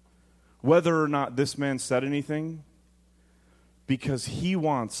whether or not this man said anything because he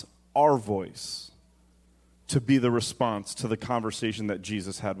wants our voice to be the response to the conversation that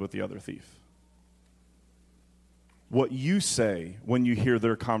Jesus had with the other thief. What you say when you hear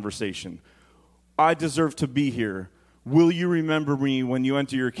their conversation, "I deserve to be here. Will you remember me when you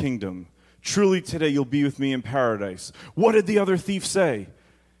enter your kingdom? Truly today you'll be with me in paradise." What did the other thief say?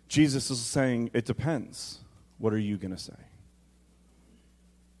 Jesus is saying, it depends. What are you going to say?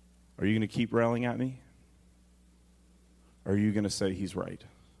 Are you going to keep railing at me? Or are you going to say he's right?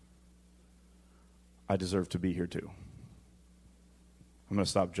 I deserve to be here too. I'm going to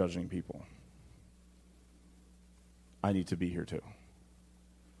stop judging people. I need to be here too.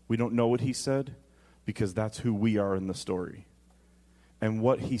 We don't know what he said because that's who we are in the story. And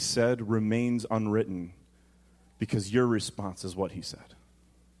what he said remains unwritten because your response is what he said.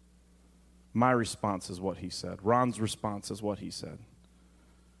 My response is what he said. Ron's response is what he said.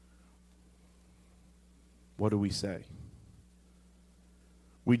 What do we say?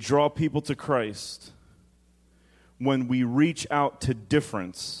 We draw people to Christ when we reach out to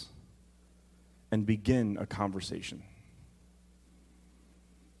difference and begin a conversation.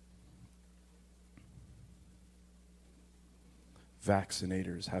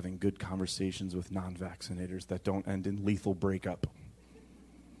 Vaccinators having good conversations with non-vaccinators that don't end in lethal breakup.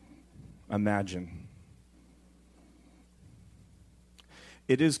 Imagine.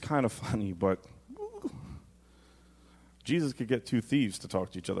 It is kind of funny, but Jesus could get two thieves to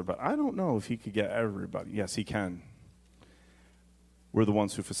talk to each other, but I don't know if he could get everybody. Yes, he can. we're the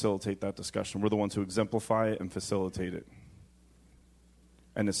ones who facilitate that discussion. We're the ones who exemplify it and facilitate it.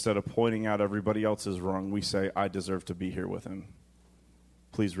 And instead of pointing out everybody else is wrong, we say, I deserve to be here with him.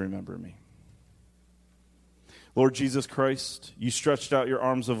 Please remember me. Lord Jesus Christ, you stretched out your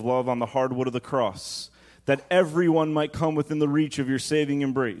arms of love on the hardwood of the cross, that everyone might come within the reach of your saving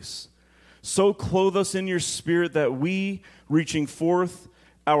embrace. So clothe us in your spirit that we, reaching forth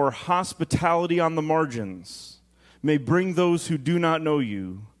our hospitality on the margins, may bring those who do not know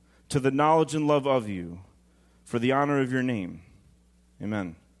you to the knowledge and love of you, for the honor of your name.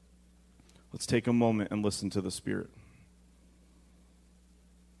 Amen. Let's take a moment and listen to the Spirit.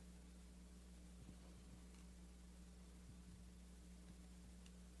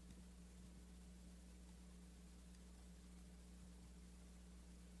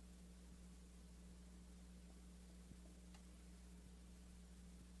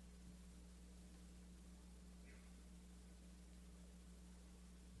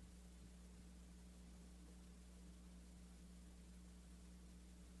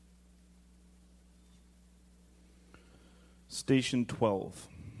 Station 12,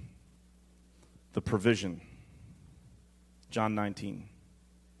 the provision, John 19.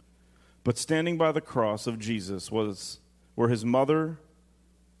 But standing by the cross of Jesus were his mother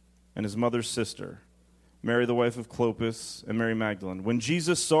and his mother's sister, Mary the wife of Clopas and Mary Magdalene. When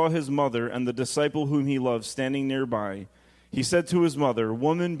Jesus saw his mother and the disciple whom he loved standing nearby, he said to his mother,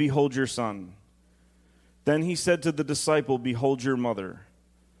 Woman, behold your son. Then he said to the disciple, Behold your mother.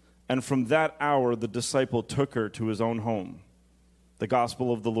 And from that hour the disciple took her to his own home. The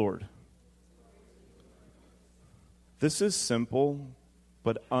gospel of the Lord. This is simple,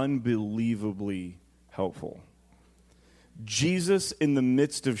 but unbelievably helpful. Jesus, in the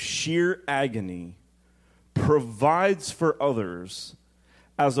midst of sheer agony, provides for others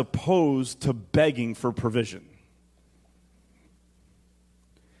as opposed to begging for provision.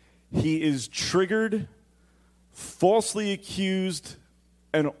 He is triggered, falsely accused,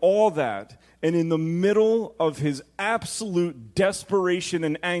 and all that. And in the middle of his absolute desperation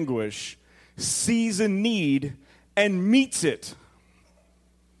and anguish, sees a need and meets it.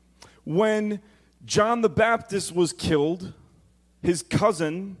 When John the Baptist was killed, his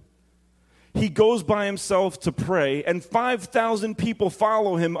cousin, he goes by himself to pray, and 5,000 people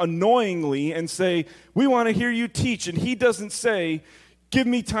follow him annoyingly and say, we want to hear you teach. And he doesn't say, give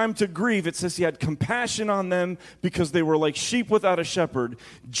me time to grieve. It says he had compassion on them because they were like sheep without a shepherd.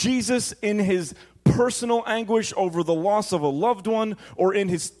 Jesus, in his personal anguish over the loss of a loved one, or in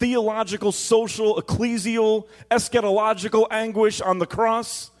his theological, social, ecclesial, eschatological anguish on the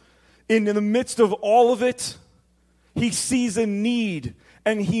cross, in the midst of all of it, he sees a need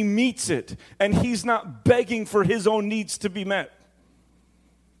and he meets it. And he's not begging for his own needs to be met.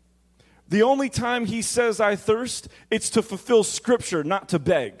 The only time he says, I thirst, it's to fulfill Scripture, not to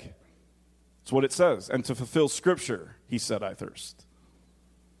beg. That's what it says. And to fulfill Scripture, he said, I thirst.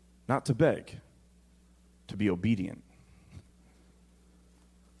 Not to beg, to be obedient.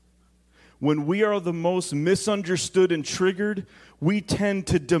 When we are the most misunderstood and triggered, we tend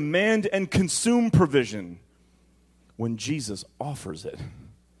to demand and consume provision. When Jesus offers it,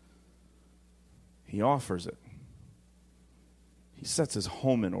 he offers it. He sets his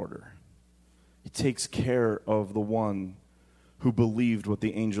home in order. He takes care of the one who believed what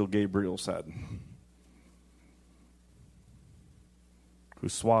the angel Gabriel said, who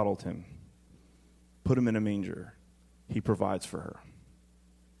swaddled him, put him in a manger. He provides for her.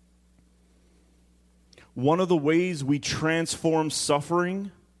 One of the ways we transform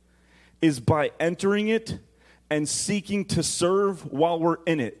suffering is by entering it and seeking to serve while we're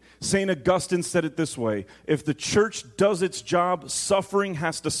in it. St. Augustine said it this way: if the church does its job, suffering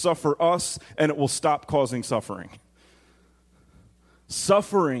has to suffer us, and it will stop causing suffering.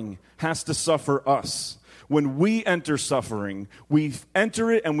 Suffering has to suffer us. When we enter suffering, we enter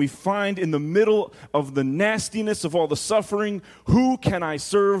it and we find in the middle of the nastiness of all the suffering, who can I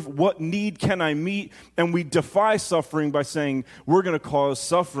serve? What need can I meet? And we defy suffering by saying, we're going to cause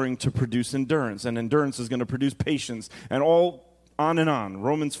suffering to produce endurance, and endurance is going to produce patience, and all on and on.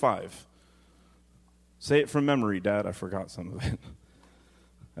 Romans 5. Say it from memory, Dad. I forgot some of it.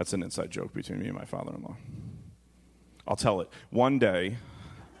 That's an inside joke between me and my father-in-law. I'll tell it. One day,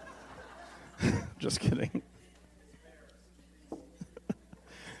 just kidding.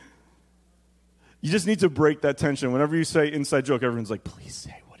 You just need to break that tension. Whenever you say inside joke, everyone's like, please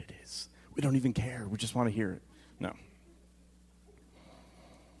say what it is. We don't even care. We just want to hear it. No.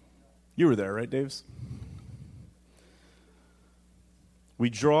 You were there, right, Daves? We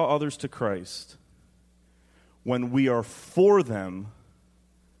draw others to Christ when we are for them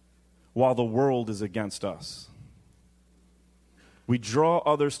while the world is against us. We draw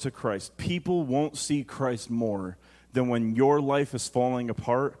others to Christ. People won't see Christ more than when your life is falling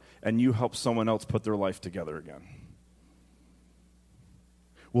apart and you help someone else put their life together again.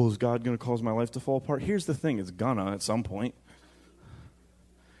 Well, is God going to cause my life to fall apart? Here's the thing, it's gonna at some point.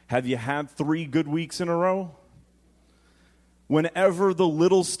 Have you had 3 good weeks in a row? Whenever the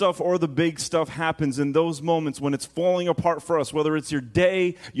little stuff or the big stuff happens, in those moments when it's falling apart for us, whether it's your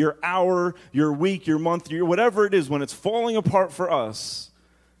day, your hour, your week, your month, whatever it is, when it's falling apart for us,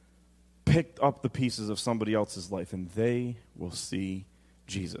 pick up the pieces of somebody else's life and they will see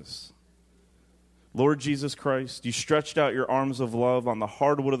Jesus. Lord Jesus Christ, you stretched out your arms of love on the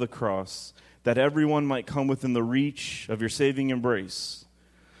hardwood of the cross that everyone might come within the reach of your saving embrace.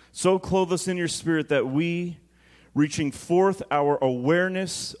 So clothe us in your Spirit that we, reaching forth our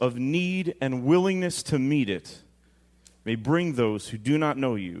awareness of need and willingness to meet it, may bring those who do not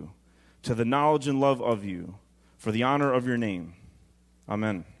know you to the knowledge and love of you for the honor of your name.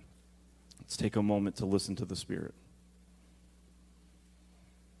 Amen. Let's take a moment to listen to the Spirit.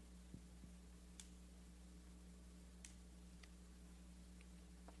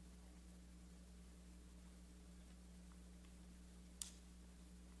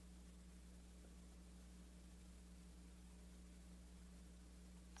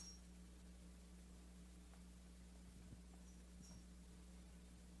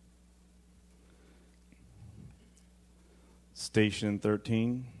 Station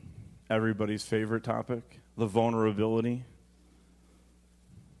 13, everybody's favorite topic, the vulnerability.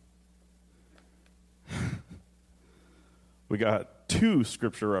 We got 2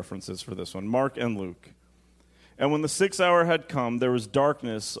 scripture references for this one, Mark and Luke. And when the 6th hour had come, there was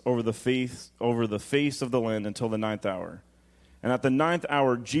darkness over the face of the land until the 9th hour. And at the 9th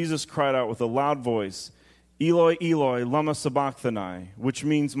hour, Jesus cried out with a loud voice, Eloi, Eloi, lama sabachthani, which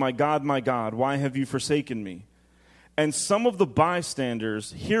means, my God, why have you forsaken me? And some of the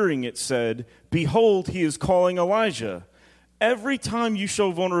bystanders, hearing it, said, behold, he is calling Elijah. Every time you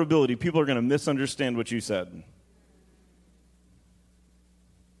show vulnerability, people are going to misunderstand what you said.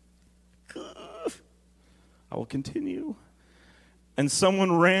 I will continue. And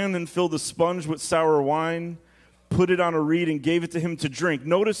someone ran and filled a sponge with sour wine, put it on a reed, and gave it to him to drink.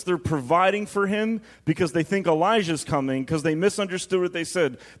 Notice they're providing for him because they think Elijah's coming, because they misunderstood what they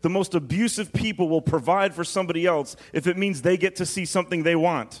said. The most abusive people will provide for somebody else if it means they get to see something they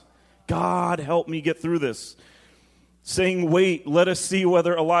want. God, help me get through this. Saying, wait, let us see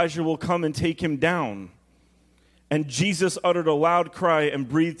whether Elijah will come and take him down. And Jesus uttered a loud cry and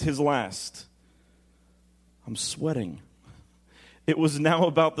breathed his last. I'm sweating. It was now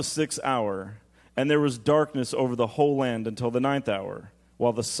about the 6th hour. And there was darkness over the whole land until the 9th hour,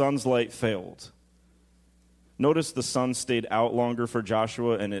 while the sun's light failed. Notice the sun stayed out longer for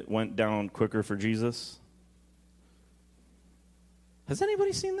Joshua and it went down quicker for Jesus. Has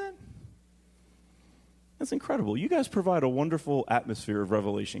anybody seen that? That's incredible. You guys provide a wonderful atmosphere of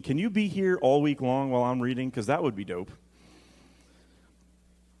revelation. Can you be here all week long while I'm reading? Because that would be dope.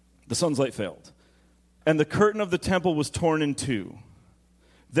 The sun's light failed. And the curtain of the temple was torn in 2.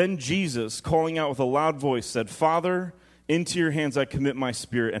 Then Jesus, calling out with a loud voice, said, Father, into your hands I commit my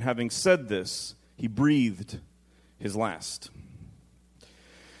spirit. And having said this, he breathed his last.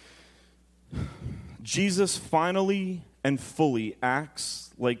 Jesus finally and fully acts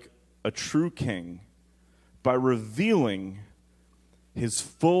like a true king by revealing his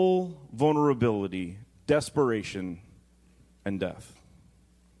full vulnerability, desperation, and death.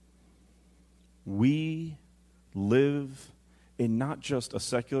 We live in not just a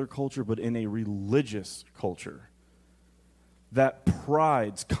secular culture, but in a religious culture that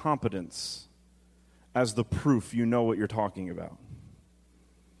prides competence as the proof you know what you're talking about.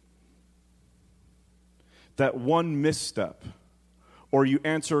 That one misstep, or you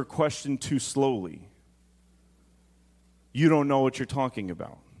answer a question too slowly, you don't know what you're talking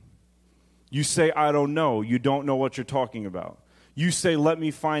about. You say, I don't know, you don't know what you're talking about. You say, let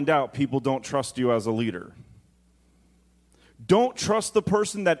me find out, people don't trust you as a leader. Don't trust the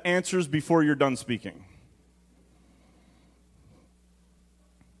person that answers before you're done speaking.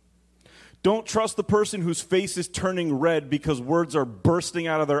 Don't trust the person whose face is turning red because words are bursting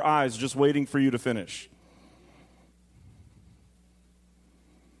out of their eyes just waiting for you to finish.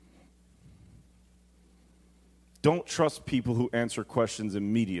 Don't trust people who answer questions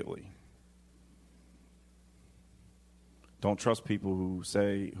immediately. Don't trust people who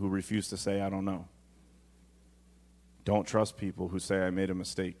refuse to say, I don't know. Don't trust people who say, I made a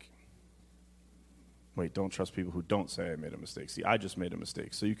mistake. Wait, don't trust people who don't say I made a mistake. See, I just made a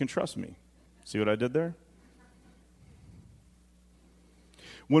mistake, so you can trust me. See what I did there?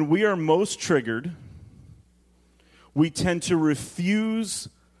 When we are most triggered, we tend to refuse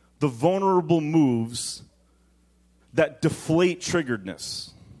the vulnerable moves that deflate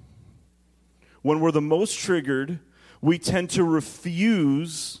triggeredness. When we're the most triggered, we tend to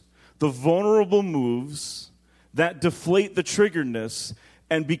refuse the vulnerable moves that deflate the triggeredness.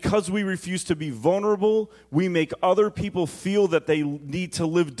 And because we refuse to be vulnerable, we make other people feel that they need to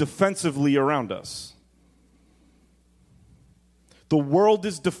live defensively around us. The world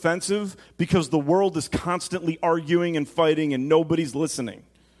is defensive because the world is constantly arguing and fighting and nobody's listening.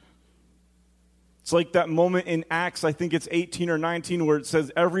 It's like that moment in Acts, I think it's 18 or 19, where it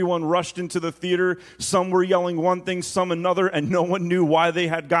says everyone rushed into the theater. Some were yelling one thing, some another, and no one knew why they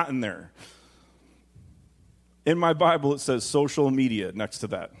had gotten there. In my Bible, it says social media next to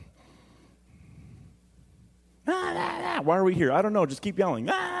that. Why are we here? I don't know. Just keep yelling.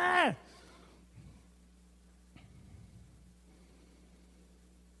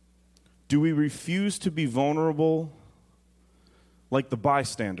 Do we refuse to be vulnerable like the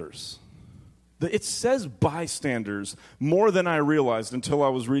bystanders? It says bystanders more than I realized until I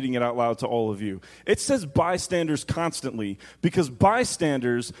was reading it out loud to all of you. It says bystanders constantly because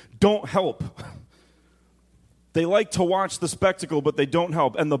bystanders don't help. They like to watch the spectacle, but they don't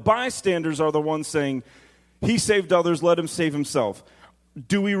help. And the bystanders are the ones saying, he saved others, let him save himself.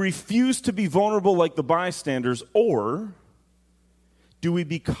 Do we refuse to be vulnerable like the bystanders, or do we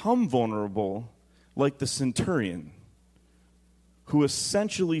become vulnerable like the centurion, who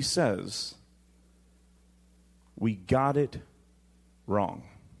essentially says, we got it wrong.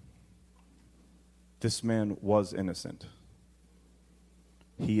 This man was innocent.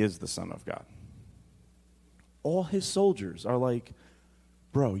 He is the Son of God. All his soldiers are like,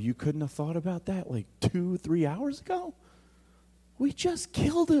 bro, you couldn't have thought about that like 2-3 hours ago? We just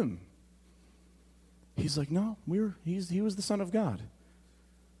killed him. He's like, no, he was the Son of God.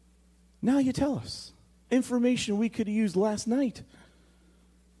 Now you tell us. Information we could have used last night.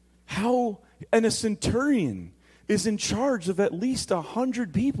 How, and a centurion is in charge of at least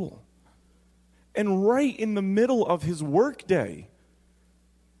 100 people. And right in the middle of his workday,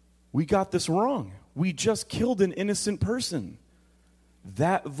 we got this wrong. We just killed an innocent person.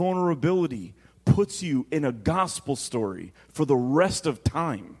 That vulnerability puts you in a gospel story for the rest of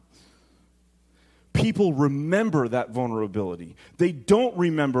time. People remember that vulnerability. They don't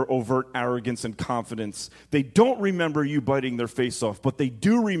remember overt arrogance and confidence. They don't remember you biting their face off, but they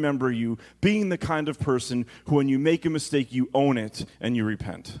do remember you being the kind of person who, when you make a mistake, you own it and you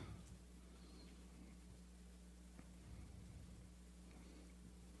repent.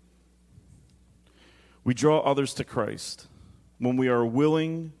 We draw others to Christ when we are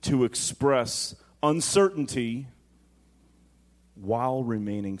willing to express uncertainty while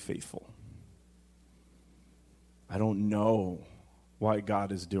remaining faithful. I don't know why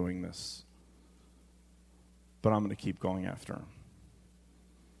God is doing this, but I'm going to keep going after him.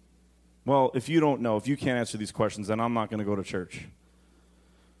 Well, if you don't know, if you can't answer these questions, then I'm not going to go to church.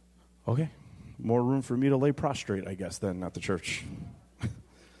 Okay, more room for me to lay prostrate, I guess, then, at the church.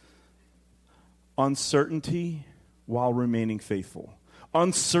 Uncertainty while remaining faithful.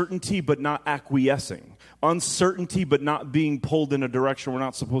 Uncertainty but not acquiescing. Uncertainty but not being pulled in a direction we're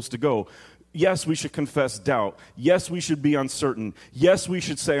not supposed to go. Yes, we should confess doubt. Yes, we should be uncertain. Yes, we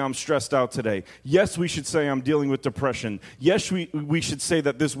should say I'm stressed out today. Yes, we should say I'm dealing with depression. Yes, we should say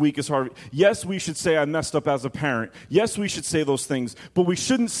that this week is hard. Yes, we should say I messed up as a parent. Yes, we should say those things. But we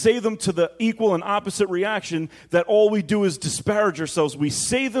shouldn't say them to the equal and opposite reaction that all we do is disparage ourselves. We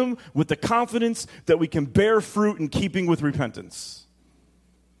say them with the confidence that we can bear fruit in keeping with repentance.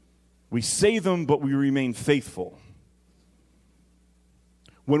 We say them, but we remain faithful.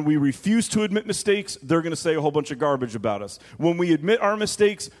 When we refuse to admit mistakes, they're going to say a whole bunch of garbage about us. When we admit our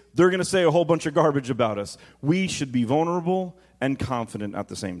mistakes, they're going to say a whole bunch of garbage about us. We should be vulnerable and confident at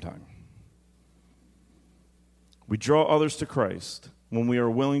the same time. We draw others to Christ when we are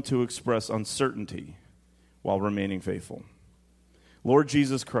willing to express uncertainty while remaining faithful. Lord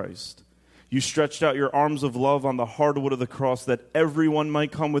Jesus Christ, you stretched out your arms of love on the hardwood of the cross that everyone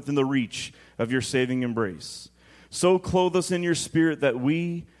might come within the reach of your saving embrace. So clothe us in your spirit that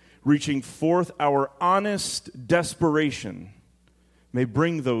we, reaching forth our honest desperation, may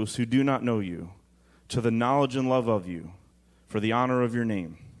bring those who do not know you to the knowledge and love of you for the honor of your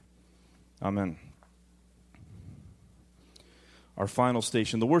name. Amen. Our final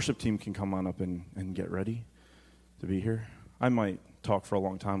station, the worship team can come on up and get ready to be here. I might talk for a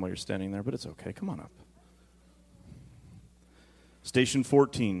long time while you're standing there, but it's okay. Come on up. Station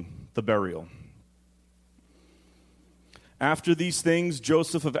 14, the burial. After these things,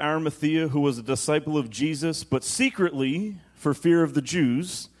 Joseph of Arimathea, who was a disciple of Jesus, but secretly, for fear of the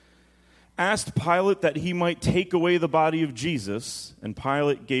Jews, asked Pilate that he might take away the body of Jesus, and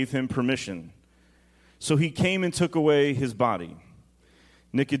Pilate gave him permission. So he came and took away his body.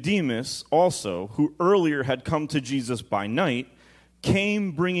 Nicodemus also, who earlier had come to Jesus by night,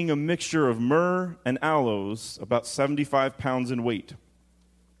 came bringing a mixture of myrrh and aloes, about 75 pounds in weight.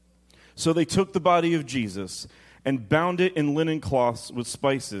 So they took the body of Jesus and bound it in linen cloths with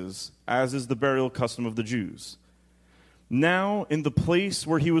spices, as is the burial custom of the Jews. Now, in the place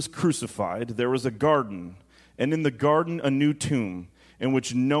where he was crucified, there was a garden, and in the garden a new tomb, in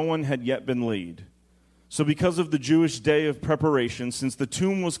which no one had yet been laid. So because of the Jewish day of preparation, since the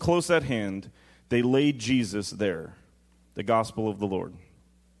tomb was close at hand, they laid Jesus there. The gospel of the Lord.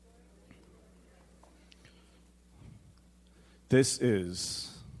 This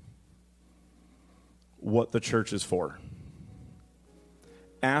is what the church is for.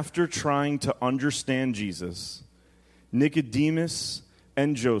 After trying to understand Jesus, Nicodemus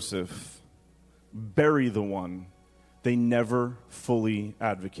and Joseph bury the one they never fully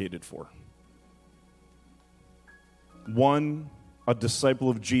advocated for. One, a disciple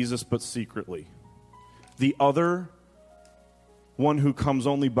of Jesus, but secretly. The other, one who comes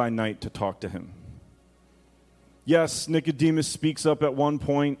only by night to talk to him. Yes, Nicodemus speaks up at one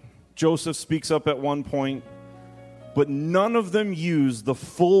point. Joseph speaks up at one point. But none of them use the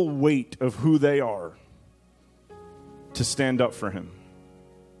full weight of who they are to stand up for him.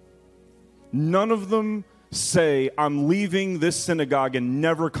 None of them say, I'm leaving this synagogue and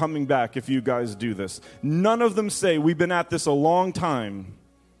never coming back if you guys do this. None of them say, we've been at this a long time,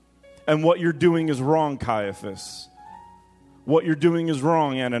 and what you're doing is wrong, Caiaphas. What you're doing is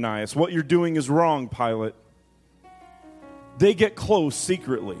wrong, Ananias. What you're doing is wrong, Pilate. They get close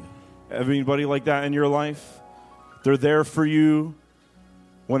secretly. Anybody like that in your life? They're there for you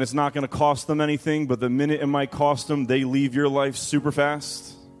when it's not going to cost them anything, but the minute it might cost them, they leave your life super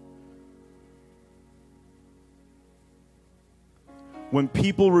fast. When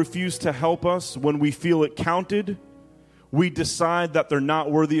people refuse to help us, when we feel it counted, we decide that they're not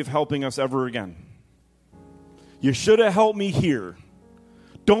worthy of helping us ever again. You should have helped me here.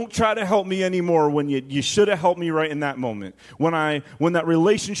 Don't try to help me anymore when you should have helped me right in that moment. When that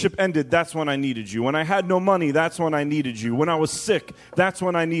relationship ended, that's when I needed you. When I had no money, that's when I needed you. When I was sick, that's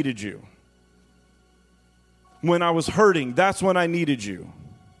when I needed you. When I was hurting, that's when I needed you.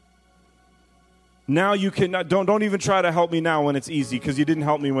 Now you cannot, don't even try to help me now when it's easy, because you didn't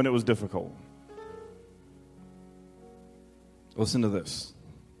help me when it was difficult. Listen to this.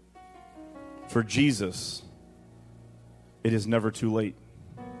 For Jesus, it is never too late.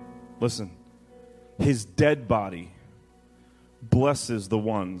 Listen, his dead body blesses the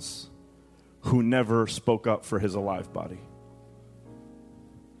ones who never spoke up for his alive body.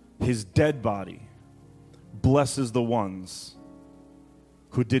 His dead body blesses the ones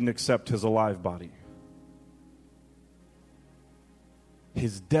who didn't accept his alive body.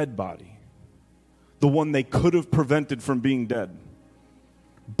 His dead body, the one they could have prevented from being dead,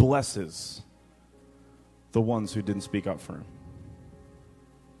 blesses the ones who didn't speak up for him.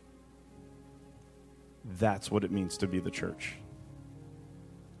 That's what it means to be the church.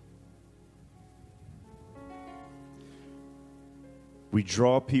 We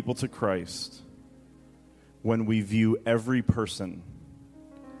draw people to Christ when we view every person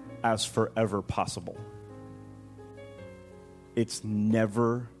as forever possible. It's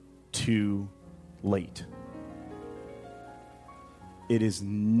never too late. It is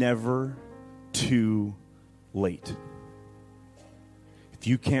never too late. If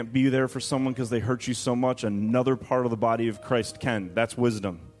you can't be there for someone because they hurt you so much, another part of the body of Christ can. That's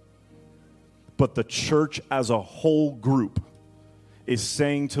wisdom. But the church as a whole group is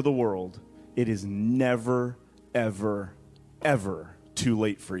saying to the world, it is never, ever, ever too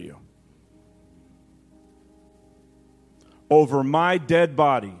late for you. Over my dead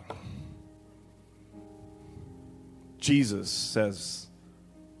body, Jesus says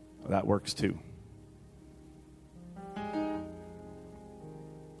that works too.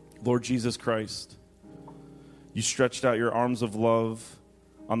 Lord Jesus Christ, you stretched out your arms of love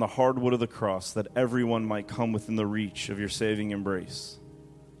on the hard wood of the cross that everyone might come within the reach of your saving embrace.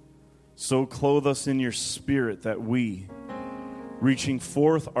 So clothe us in your spirit that we, reaching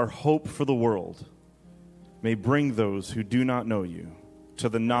forth our hope for the world, may bring those who do not know you to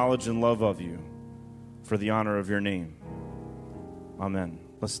the knowledge and love of you for the honor of your name. Amen.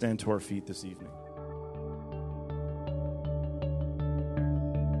 Let's stand to our feet this evening.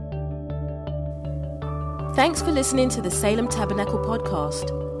 Thanks for listening to the Salem Tabernacle podcast.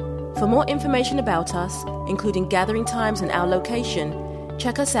 For more information about us, including gathering times and our location,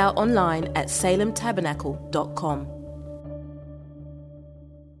 check us out online at salemtabernacle.com.